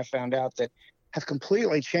Kyle and I found out that have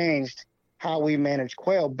completely changed how we manage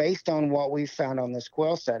quail based on what we found on this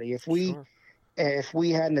quail study. If we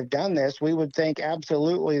hadn't have done this, we would think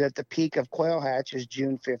absolutely that the peak of quail hatch is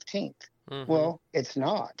June 15th. Mm-hmm. Well, it's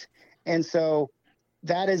not. And so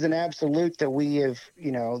that is an absolute that we have,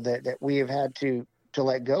 that we have had to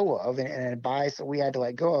let go of, and a bias that we had to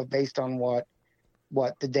let go of based on what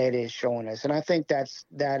the data is showing us. And I think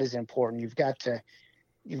that is important. You've got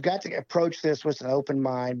to approach this with an open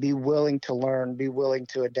mind, be willing to learn, be willing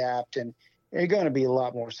to adapt, and you're going to be a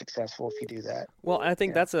lot more successful if you do that. Well, I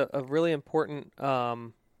think that's a really important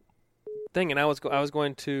thing, and I was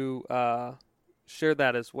going to share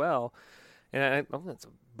that as well. And I don't know if that's a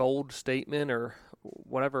bold statement or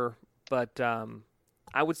whatever, but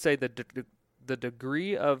I would say that the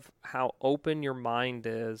degree of how open your mind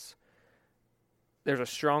is, there's a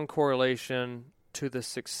strong correlation to the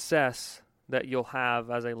success that you'll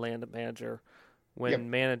have as a land manager when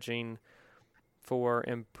managing for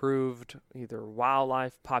improved either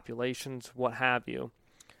wildlife populations, what have you.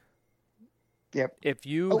 Yep. If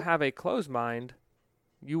you have a closed mind,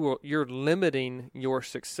 you're limiting your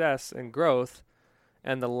success and growth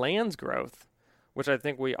and the land's growth, which I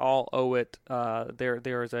think we all owe it.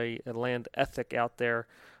 There is a land ethic out there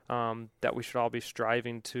that we should all be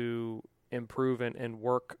striving to improve and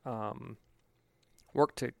work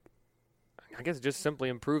to, I guess, just simply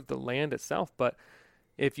improve the land itself. But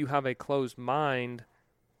if you have a closed mind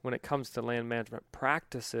when it comes to land management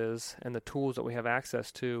practices and the tools that we have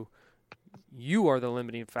access to, you are the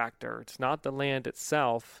limiting factor. It's not the land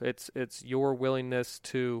itself. It's your willingness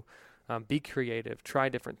to be creative, try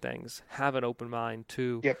different things, have an open mind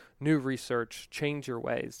to new research, change your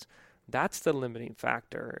ways. That's the limiting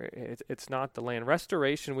factor. It's not the land.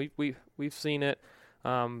 Restoration, we've seen it.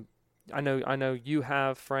 I know you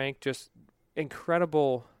have, Frank, just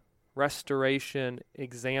incredible restoration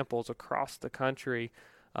examples across the country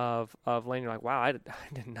of land. You're like, wow, I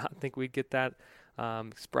did not think we'd get that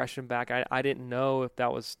expression back. I didn't know if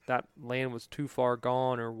that land was too far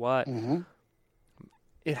gone or what. Mm-hmm.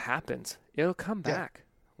 It happens. It'll come back.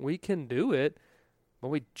 We can do it, but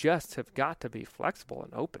we just have got to be flexible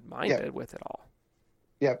and open-minded with it all.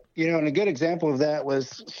 Yep. And a good example of that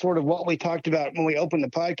was sort of what we talked about when we opened the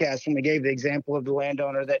podcast, when we gave the example of the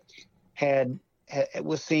landowner that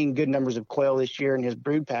was seeing good numbers of quail this year in his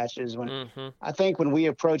brood patches. I think when we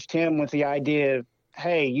approached him with the idea of,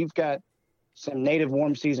 hey, you've got some native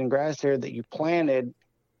warm season grass here that you planted,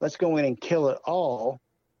 let's go in and kill it all,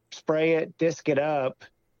 spray it, disc it up.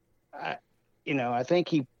 I think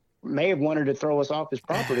he may have wanted to throw us off his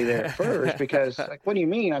property there at first because, like, what do you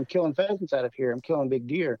mean? I'm killing pheasants out of here. I'm killing big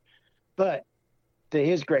deer. But to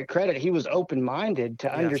his great credit, he was open-minded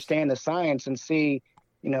to understand the science and see,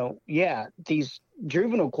 these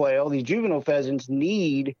juvenile quail, these juvenile pheasants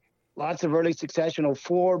need lots of early successional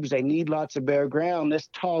forbs. They need lots of bare ground. This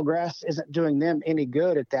tall grass isn't doing them any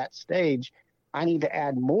good at that stage. I need to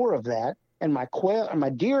add more of that. And my quail and my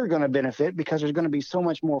deer are going to benefit because there's going to be so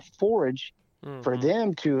much more forage for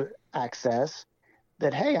them to access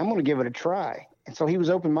that, hey, I'm going to give it a try. And so he was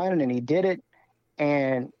open-minded and he did it.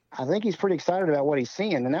 And I think he's pretty excited about what he's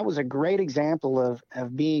seeing. And that was a great example of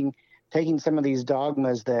taking some of these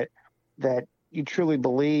dogmas that you truly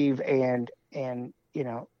believe and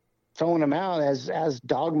throwing them out as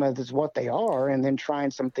dogmas is what they are, and then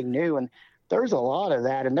trying something new. And there's a lot of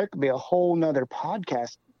that. And there could be a whole nother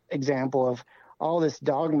podcast example of all this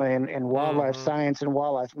dogma in wildlife science and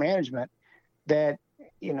wildlife management that,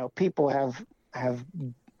 people have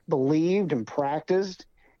believed and practiced,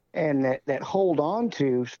 and that hold on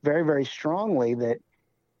to very, very strongly,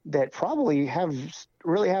 that probably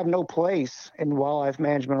really have no place in wildlife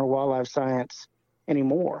management or wildlife science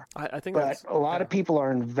anymore. I think but a lot of people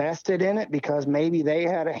are invested in it because maybe they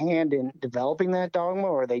had a hand in developing that dogma,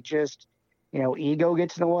 or they just, ego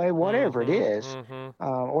gets in the way, whatever it is,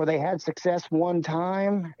 or they had success one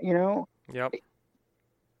time, Yep.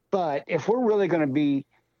 But if we're really going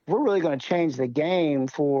to change the game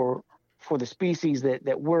for the species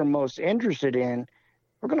that we're most interested in,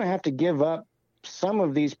 we're going to have to give up some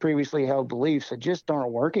of these previously held beliefs that just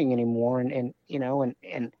aren't working anymore, and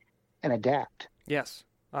adapt. Yes,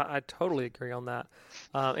 I totally agree on that.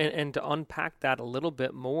 And to unpack that a little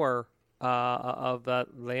bit more, of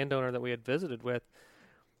that landowner that we had visited with,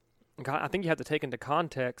 I think you have to take into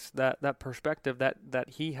context that perspective that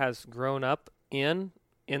he has grown up in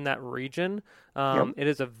that region. It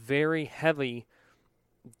is a very heavy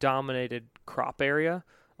dominated crop area,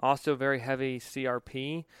 also very heavy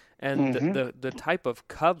CRP, and the type of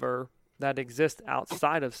cover that exists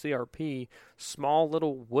outside of CRP, small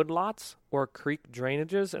little woodlots or creek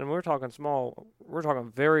drainages, and we're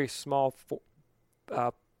talking very small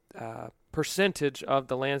percentage of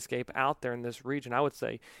the landscape out there in this region. I would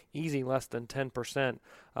say easy less than 10%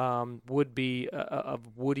 would be a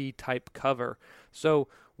woody type cover. So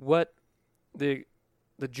what the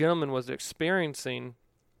gentleman was experiencing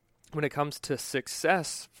when it comes to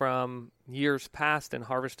success from years past in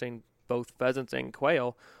harvesting both pheasants and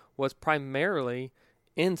quail was primarily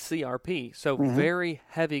in CRP, so very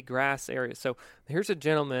heavy grass areas. So here's a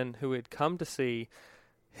gentleman who had come to see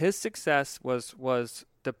his success was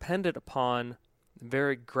dependent upon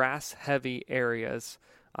very grass-heavy areas,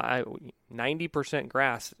 90%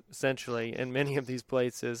 grass, essentially, in many of these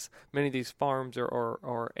places, many of these farms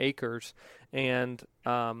or acres. And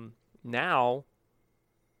now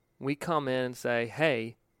we come in and say,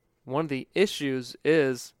 hey, one of the issues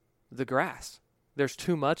is the grass. There's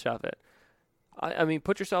too much of it. I mean,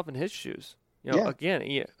 put yourself in his shoes.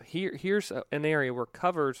 Again, here's an area where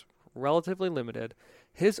cover's relatively limited.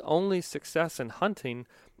 His only success in hunting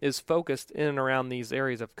is focused in and around these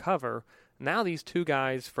areas of cover. Now these two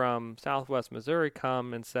guys from Southwest Missouri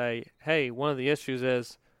come and say, hey, one of the issues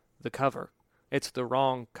is the cover. It's the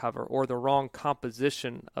wrong cover or the wrong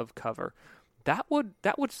composition of cover. That would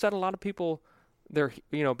set a lot of people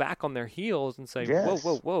back on their heels and say,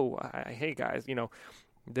 whoa, hey guys,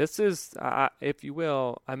 this is, if you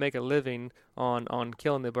will, I make a living on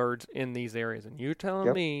killing the birds in these areas, and you're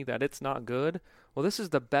telling me that it's not good? Well, this is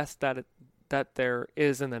the best that there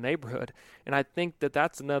is in the neighborhood. And I think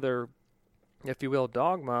that's another, if you will,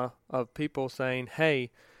 dogma of people saying,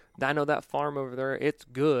 hey, I know that farm over there, it's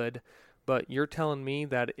good, but you're telling me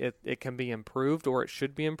that it can be improved or it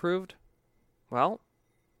should be improved? Well,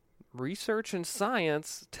 research and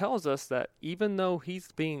science tells us that even though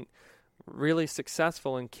he's being really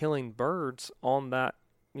successful in killing birds on that,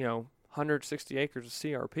 160 acres of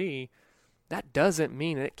CRP, that doesn't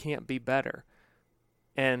mean it can't be better.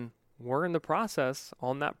 And we're in the process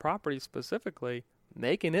on that property specifically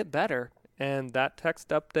making it better. And that text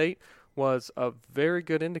update was a very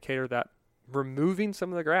good indicator that removing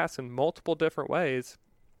some of the grass in multiple different ways,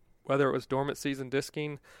 whether it was dormant season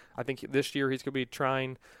disking, I think this year he's going to be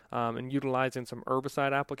trying and utilizing some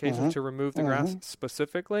herbicide applications to remove the grass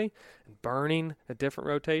specifically, and burning at different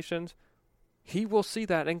rotations, he will see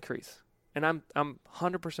that increase. And I'm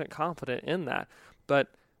 100% confident in that. But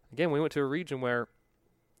again, we went to a region where,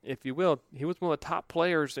 if you will, he was one of the top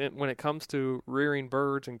players when it comes to rearing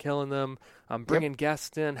birds and killing them, bringing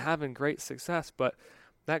guests in, having great success. But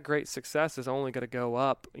that great success is only going to go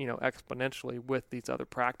up, exponentially with these other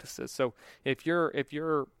practices. So if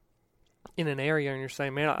you're in an area and you're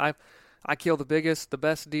saying, man, I kill the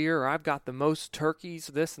best deer, or I've got the most turkeys,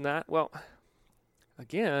 this and that, well,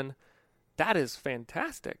 again, that is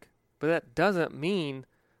fantastic. But that doesn't mean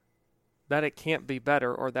that it can't be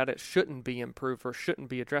better or that it shouldn't be improved or shouldn't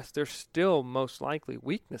be addressed. There's still most likely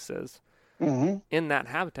weaknesses in that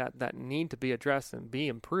habitat that need to be addressed and be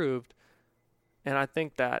improved. And I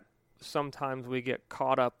think that sometimes we get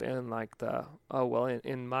caught up in like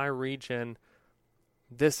in my region,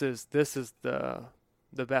 this is the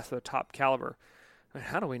best of the top caliber. I mean,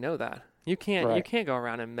 how do we know that? You can't go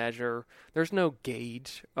around and measure. There's no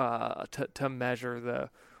gauge to measure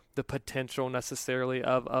the potential necessarily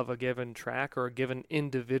of a given track or a given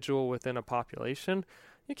individual within a population.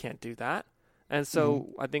 You can't do that. And so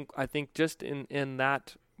I think just in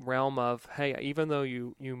that realm of, hey, even though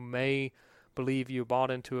you may believe you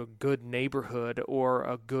bought into a good neighborhood or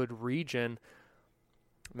a good region,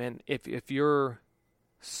 man, if you're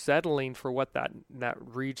settling for what that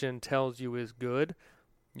region tells you is good,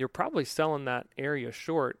 you're probably selling that area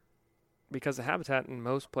short, because the habitat in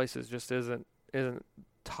most places just isn't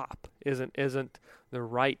top, isn't the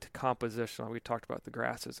right composition. We talked about the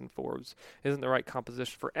grasses and forbs, isn't the right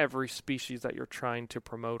composition for every species that you're trying to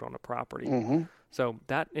promote on a property. Mm-hmm. So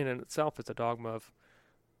that in itself is a dogma of,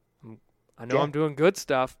 I know I'm doing good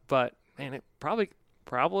stuff, but man, it probably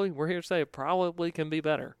we're here to say it probably can be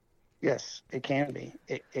better. Yes, it can be.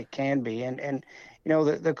 It can be. And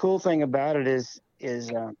the cool thing about it is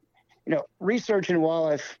research in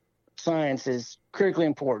wildlife science is critically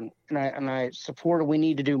important, and I support it. We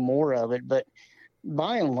need to do more of it, but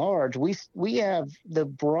by and large, we have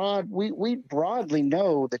we broadly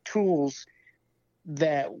know the tools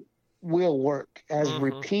that will work, has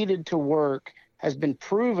repeated to work, has been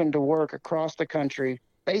proven to work across the country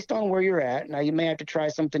based on where you're at. Now, you may have to try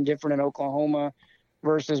something different in Oklahoma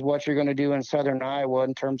versus what you're going to do in southern Iowa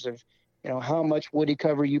in terms of how much woody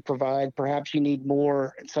cover you provide. Perhaps you need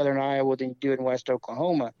more in southern Iowa than you do in west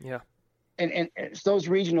Oklahoma. Yeah. And those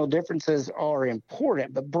regional differences are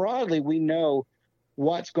important, but broadly we know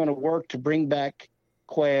what's going to work to bring back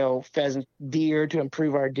quail, pheasant, deer, to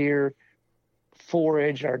improve our deer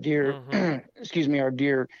forage, our deer, our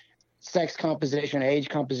deer sex composition, age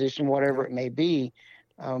composition, whatever it may be.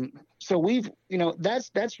 So we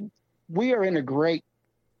are in a great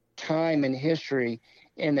time in history,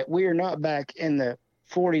 in that we are not back in the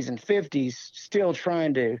 40s and 50s still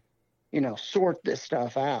trying to sort this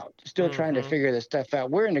stuff out, still trying to figure this stuff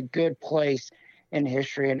out. We're in a good place in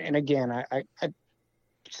history. And again, I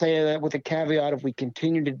say that with a caveat, if we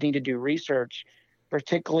continue to need to do research,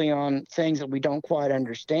 particularly on things that we don't quite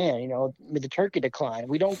understand, the turkey decline,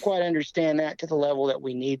 we don't quite understand that to the level that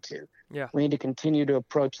we need to. Yeah. We need to continue to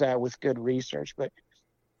approach that with good research. But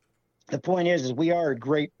the point is we are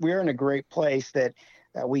in a great place that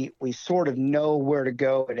we sort of know where to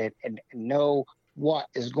go and know what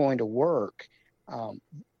is going to work,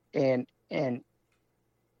 and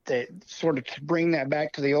the sort of, to bring that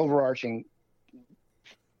back to the overarching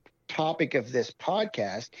topic of this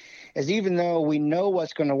podcast, is even though we know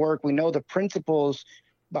what's going to work, we know the principles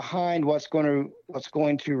behind what's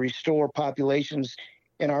going to restore populations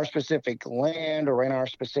in our specific land or in our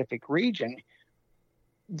specific region,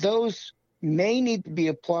 those may need to be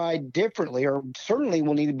applied differently, or certainly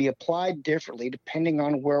will need to be applied differently depending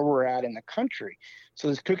on where we're at in the country. So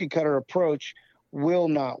this cookie cutter approach will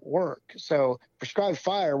not work. So prescribed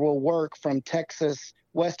fire will work from Texas,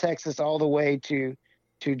 West Texas, all the way to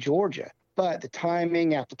Georgia. But the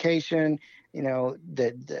timing, application,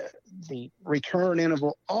 the return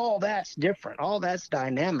interval, all that's different. All that's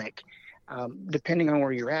dynamic, depending on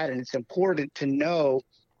where you're at. And it's important to know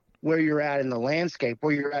where you're at in the landscape,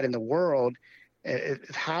 where you're at in the world,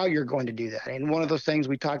 how you're going to do that. And one of those things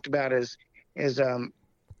we talked about is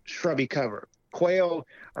shrubby cover. Quail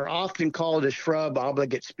are often called a shrub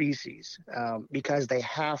obligate species because they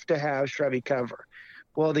have to have shrubby cover.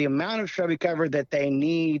 Well, the amount of shrubby cover that they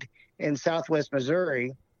need in southwest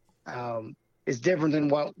Missouri is different than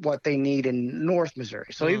what they need in north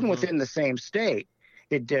Missouri. So even within the same state,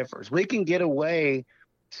 it differs. We can get away.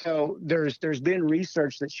 So there's been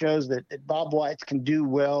research that shows that bobwhites can do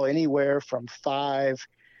well anywhere from 5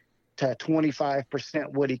 to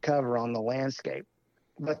 25% woody cover on the landscape,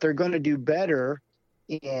 but they're going to do better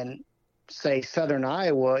in, say, southern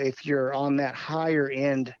Iowa if you're on that higher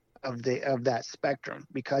end of that spectrum,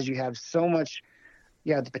 because you have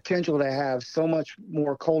the potential to have so much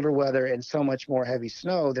more colder weather and so much more heavy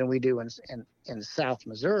snow than we do in South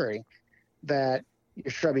Missouri, that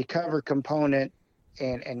your shrubby cover component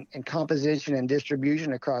and composition and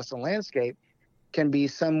distribution across the landscape can be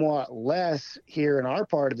somewhat less here in our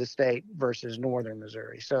part of the state versus northern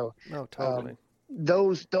Missouri. So totally.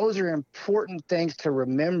 Those are important things to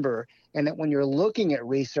remember, and that when you're looking at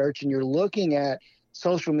research and you're looking at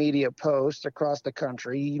social media posts across the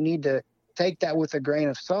country, you need to take that with a grain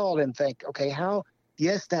of salt and think, okay,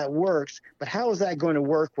 yes, that works, but how is that going to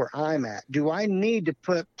work where I'm at? Do I need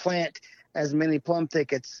to plant as many plum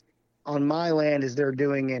thickets on my land as they're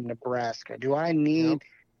doing in Nebraska? Do I need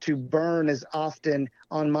to burn as often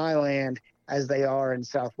on my land as they are in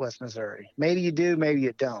southwest Missouri? Maybe you do, maybe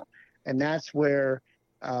you don't. And that's where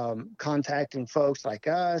contacting folks like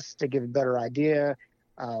us to give a better idea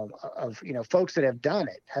of folks that have done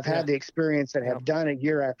it, have had the experience, that have done it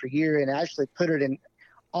year after year and actually put it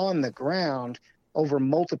on the ground over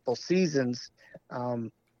multiple seasons,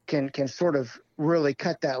 can sort of really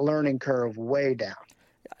cut that learning curve way down.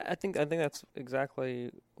 I think that's exactly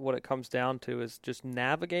what it comes down to is just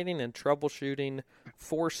navigating and troubleshooting,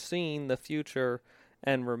 foreseeing the future,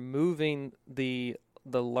 and removing the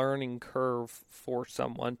learning curve for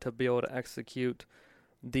someone to be able to execute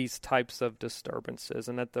these types of disturbances,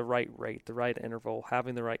 and at the right rate, the right interval,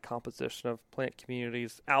 having the right composition of plant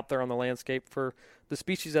communities out there on the landscape for the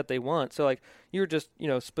species that they want. So like you were just,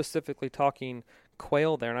 specifically talking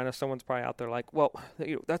quail there, and I know someone's probably out there like, well,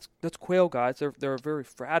 that's quail, guys. They're very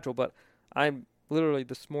fragile, but I'm literally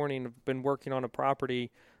this morning have been working on a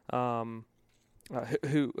property whose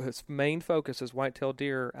main focus is white-tailed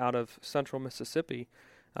deer out of central Mississippi.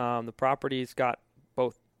 The property's got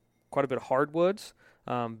both quite a bit of hardwoods,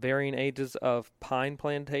 varying ages of pine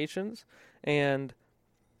plantations, and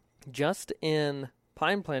just in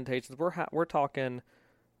pine plantations, we're talking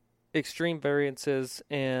extreme variances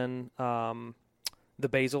in the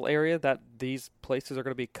basal area that these places are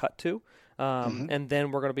going to be cut to, and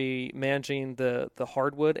then we're going to be managing the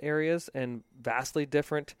hardwood areas and vastly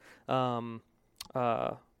different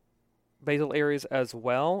basal areas as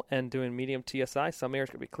well, and doing medium TSI. Some areas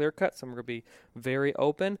are going to be clear cut, some are going to be very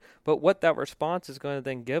open. But what that response is going to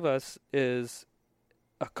then give us is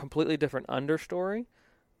a completely different understory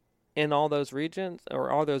in all those regions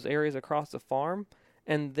or all those areas across the farm.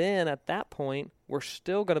 And then at that point, we're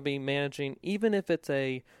still going to be managing, even if it's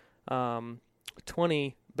a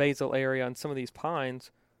 20 basal area on some of these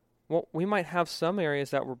pines, well, we might have some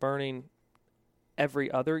areas that we're burning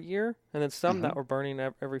every other year, and then some that we're burning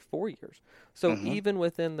every 4 years. So even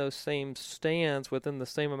within those same stands, within the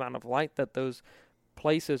same amount of light that those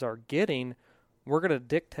places are getting, we're going to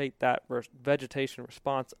dictate that vegetation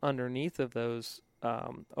response underneath of those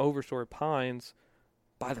overstory pines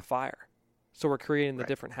by the fire. So we're creating the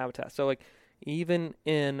different habitats. So like even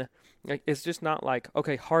in, like, it's just not like,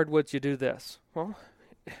 okay, hardwoods, you do this. Well,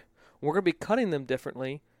 we're going to be cutting them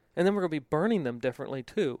differently, and then we're going to be burning them differently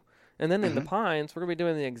too. And then in the pines, we're going to be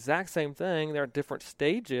doing the exact same thing. There are different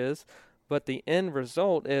stages, but the end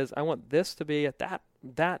result is I want this to be at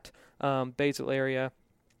that basal area,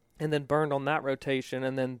 and then burned on that rotation,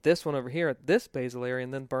 and then this one over here at this basal area,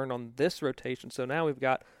 and then burned on this rotation. So now we've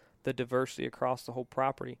got the diversity across the whole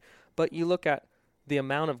property. But you look at the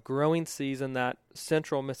amount of growing season that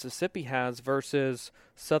central Mississippi has versus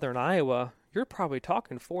southern Iowa, you're probably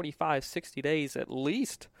talking 45, 60 days at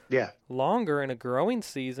least. Yeah. Longer in a growing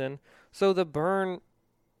season. So the burn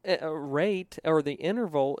rate or the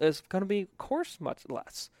interval is going to be, of course, much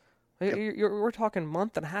less. Yep. We're talking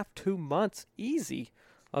month and a half, 2 months easy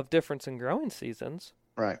of difference in growing seasons.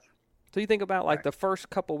 Right. So you think about like the first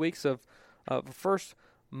couple weeks of first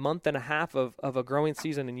month and a half of a growing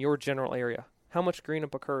season in your general area. How much green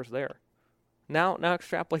up occurs there? Now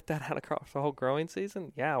extrapolate that out across the whole growing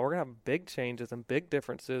season. Yeah, we're going to have big changes and big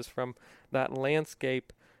differences from that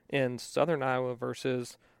landscape in southern Iowa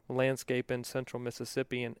versus landscape in central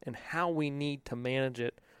Mississippi, and how we need to manage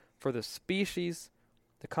it for the species,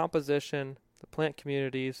 the composition, the plant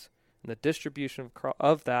communities, and the distribution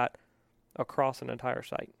of that across an entire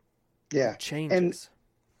site. Yeah. It changes. And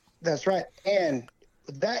that's right. And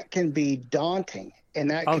that can be daunting,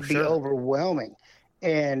 and that can be overwhelming.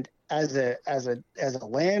 And as a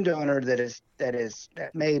landowner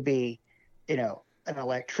that may be, an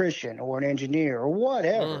electrician or an engineer or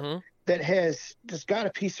whatever that has just got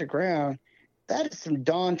a piece of ground, that is some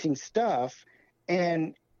daunting stuff.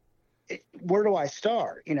 And where do I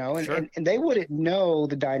start? And they wouldn't know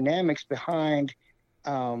the dynamics behind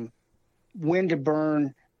when to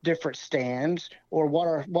burn different stands or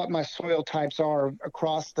what my soil types are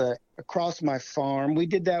across my farm. We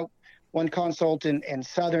did that one consult in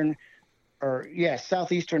southeastern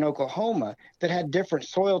Oklahoma that had different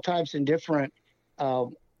soil types and different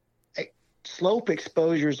slope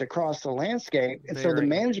exposures across the landscape. And so the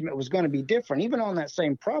management was going to be different, even on that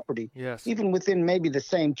same property. Yes. Even within maybe the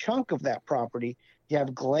same chunk of that property, you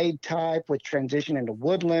have glade type with transition into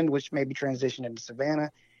woodland, which maybe transition into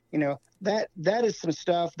savanna. That is some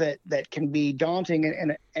stuff that can be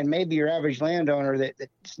daunting, and maybe your average landowner that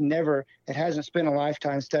hasn't spent a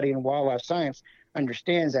lifetime studying wildlife science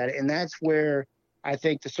understands that. And that's where I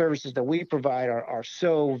think the services that we provide are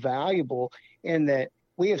so valuable, in that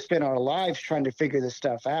we have spent our lives trying to figure this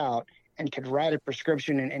stuff out and can write a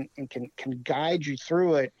prescription and can guide you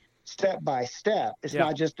through it step by step. It's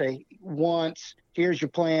not just here's your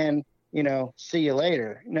plan, see you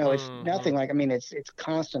later. No, it's nothing like, it's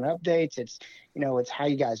constant updates. It's how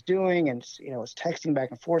you guys doing, and it's texting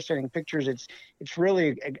back and forth, sending pictures. It's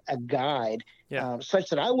really a guide, such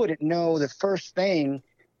that I wouldn't know the first thing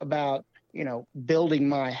about, building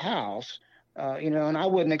my house, and I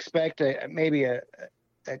wouldn't expect maybe a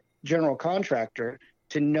general contractor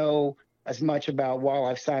to know as much about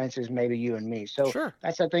wildlife science as maybe you and me. So Sure.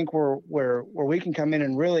 that's, I think, where we can come in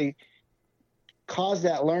and really cause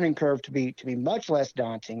that learning curve to be much less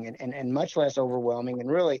daunting and much less overwhelming,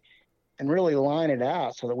 and really line it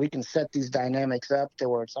out so that we can set these dynamics up to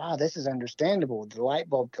where it's, this is understandable. The light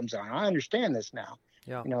bulb comes on. I understand this now.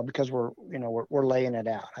 Yeah. Because we're laying it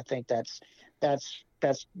out. I think that's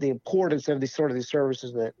the importance of these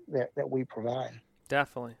services that we provide.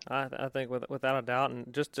 Definitely. I think without a doubt.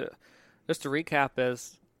 And just to recap,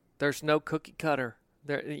 is there's no cookie cutter.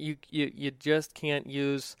 There you just can't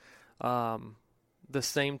use the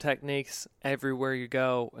same techniques everywhere you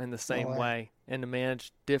go in the same way, and to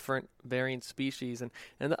manage different varying species. And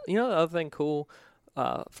the other thing cool,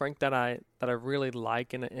 Frank, that I really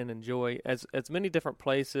like and enjoy, as many different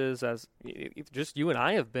places as just you and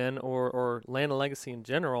I have been, or Land and Legacy in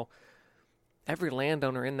general, every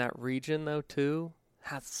landowner in that region though too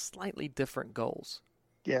has slightly different goals.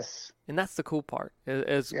 Yes. And that's the cool part,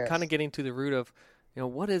 is Yes. kind of getting to the root of,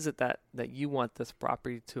 what is it that you want this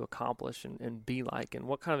property to accomplish and be like, and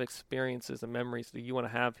what kind of experiences and memories do you want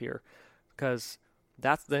to have here? Because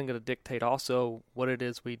that's then going to dictate also what it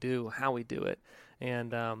is we do, how we do it.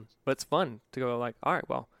 And but it's fun to go like, all right,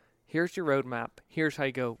 well, here's your roadmap. Here's how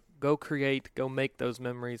you go create, go make those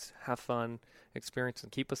memories, have fun, experience,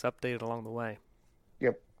 and keep us updated along the way.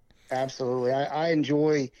 Yep, absolutely. I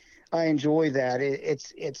enjoy that.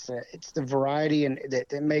 It's the variety and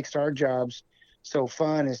that makes our jobs so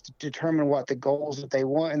fun, is to determine what the goals that they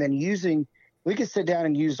want, and then we can sit down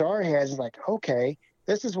and use our heads like, okay,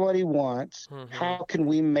 this is what he wants. Mm-hmm. How can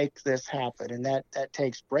we make this happen? And that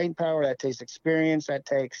takes brain power, that takes experience, that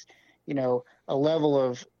takes, a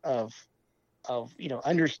level of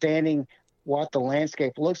understanding what the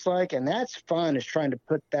landscape looks like. And that's fun, is trying to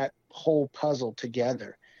put that whole puzzle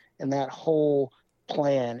together. And that whole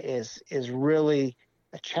plan is really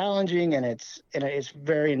challenging, and it's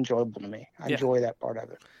very enjoyable to me. I enjoy that part of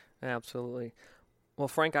it. Absolutely. Well,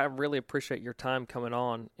 Frank, I really appreciate your time coming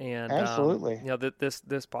on, and absolutely. This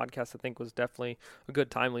podcast I think was definitely a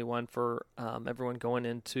good timely one for everyone going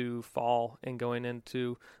into fall and going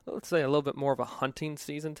into, let's say, a little bit more of a hunting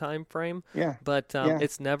season time frame. Yeah. But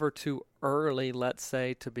it's never too early, let's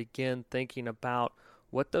say, to begin thinking about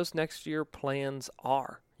what those next year plans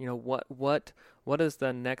are. What does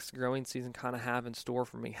the next growing season kind of have in store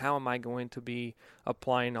for me? How am I going to be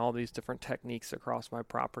applying all these different techniques across my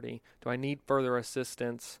property? Do I need further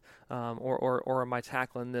assistance, or am I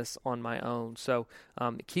tackling this on my own? So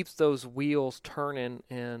it keeps those wheels turning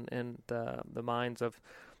in the minds of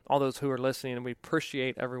all those who are listening, and we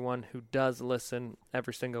appreciate everyone who does listen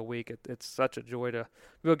every single week. It's such a joy to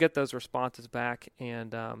be able to get those responses back.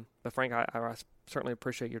 And but Frank, I certainly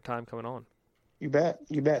appreciate your time coming on. You bet.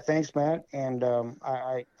 Thanks, Matt. And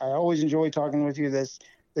I always enjoy talking with you. This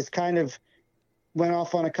kind of went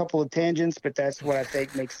off on a couple of tangents, but that's what I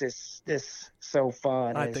think makes this so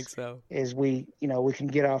fun. I think so. Is we can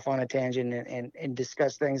get off on a tangent and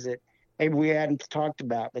discuss things that maybe we hadn't talked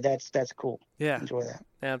about, but that's cool. Yeah. Enjoy that.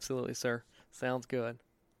 Absolutely, sir. Sounds good.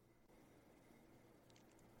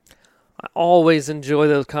 I always enjoy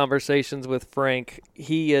those conversations with Frank.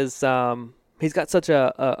 He is he's got such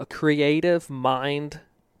a creative mind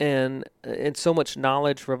and so much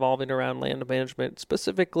knowledge revolving around land management,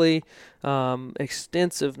 specifically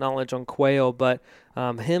extensive knowledge on quail. But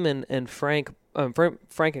him and Frank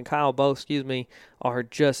and Kyle both, are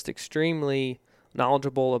just extremely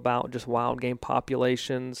knowledgeable about just wild game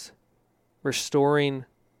populations, restoring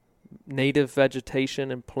native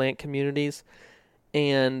vegetation and plant communities,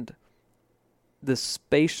 and the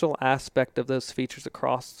spatial aspect of those features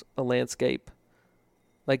across a landscape.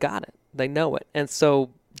 They got it. They know it. And so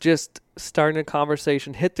just starting a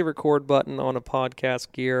conversation, hit the record button on a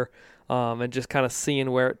podcast gear, and just kind of seeing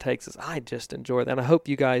where it takes us. I just enjoy that. And I hope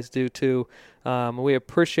you guys do too. We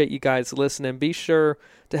appreciate you guys listening. Be sure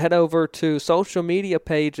to head over to social media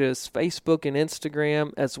pages, Facebook and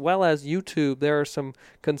Instagram, as well as YouTube. There are some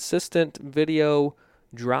consistent video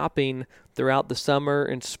dropping throughout the summer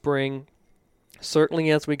and spring, certainly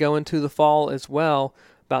as we go into the fall as well,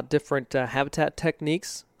 about different habitat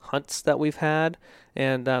techniques, hunts that we've had.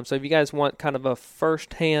 And so if you guys want kind of a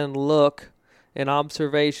first-hand look and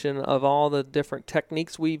observation of all the different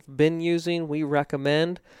techniques we've been using, we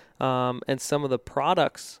recommend, and some of the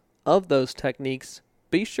products of those techniques,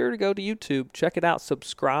 be sure to go to YouTube, check it out,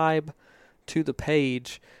 subscribe to the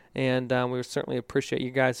page, and we would certainly appreciate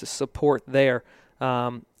you guys' support there.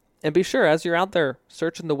 And be sure, as you're out there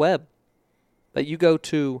searching the web, that you go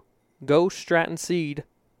to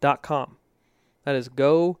GoStrattonSeed.com. That is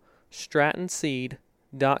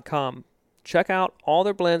GoStrattonSeed.com. check out all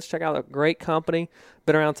their blends. Check out a great company.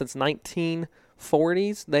 Been around since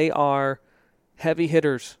 1940s. They are heavy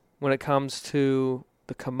hitters when it comes to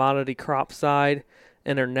the commodity crop side,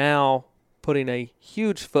 and are now putting a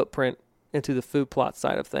huge footprint into the food plot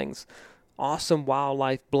side of things. Awesome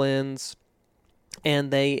wildlife blends,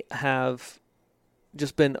 and they have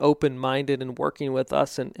just been open-minded and working with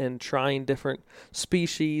us and trying different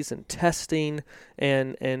species and testing,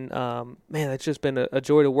 and man, it's just been a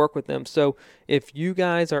joy to work with them. So if you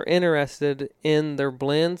guys are interested in their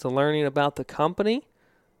blends and learning about the company,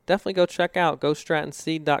 definitely go check out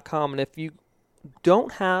GoStrattonSeed.com. And if you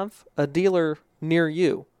don't have a dealer near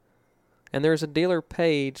you, and there's a dealer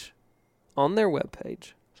page on their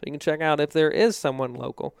webpage, so you can check out if there is someone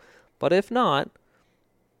local. But if not,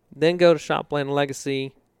 then go to Shop Land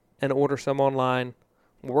Legacy and order some online,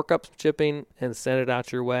 work up some shipping, and send it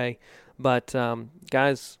out your way. But,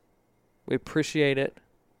 guys, we appreciate it.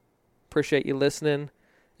 Appreciate you listening.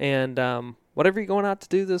 And whatever you're going out to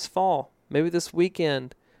do this fall, maybe this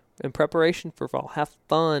weekend, in preparation for fall, have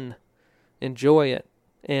fun. Enjoy it.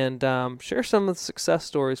 And share some of the success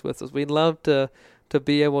stories with us. We'd love to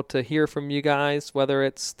be able to hear from you guys, whether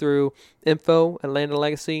it's through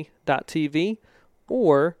info@landandlegacy.tv,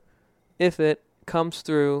 or if it comes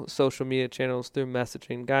through social media channels, through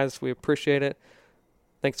messaging. Guys, we appreciate it.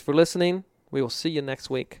 Thanks for listening. We will see you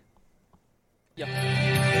next week. Yep.